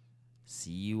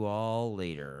 See you all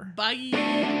later.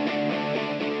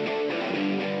 Bye.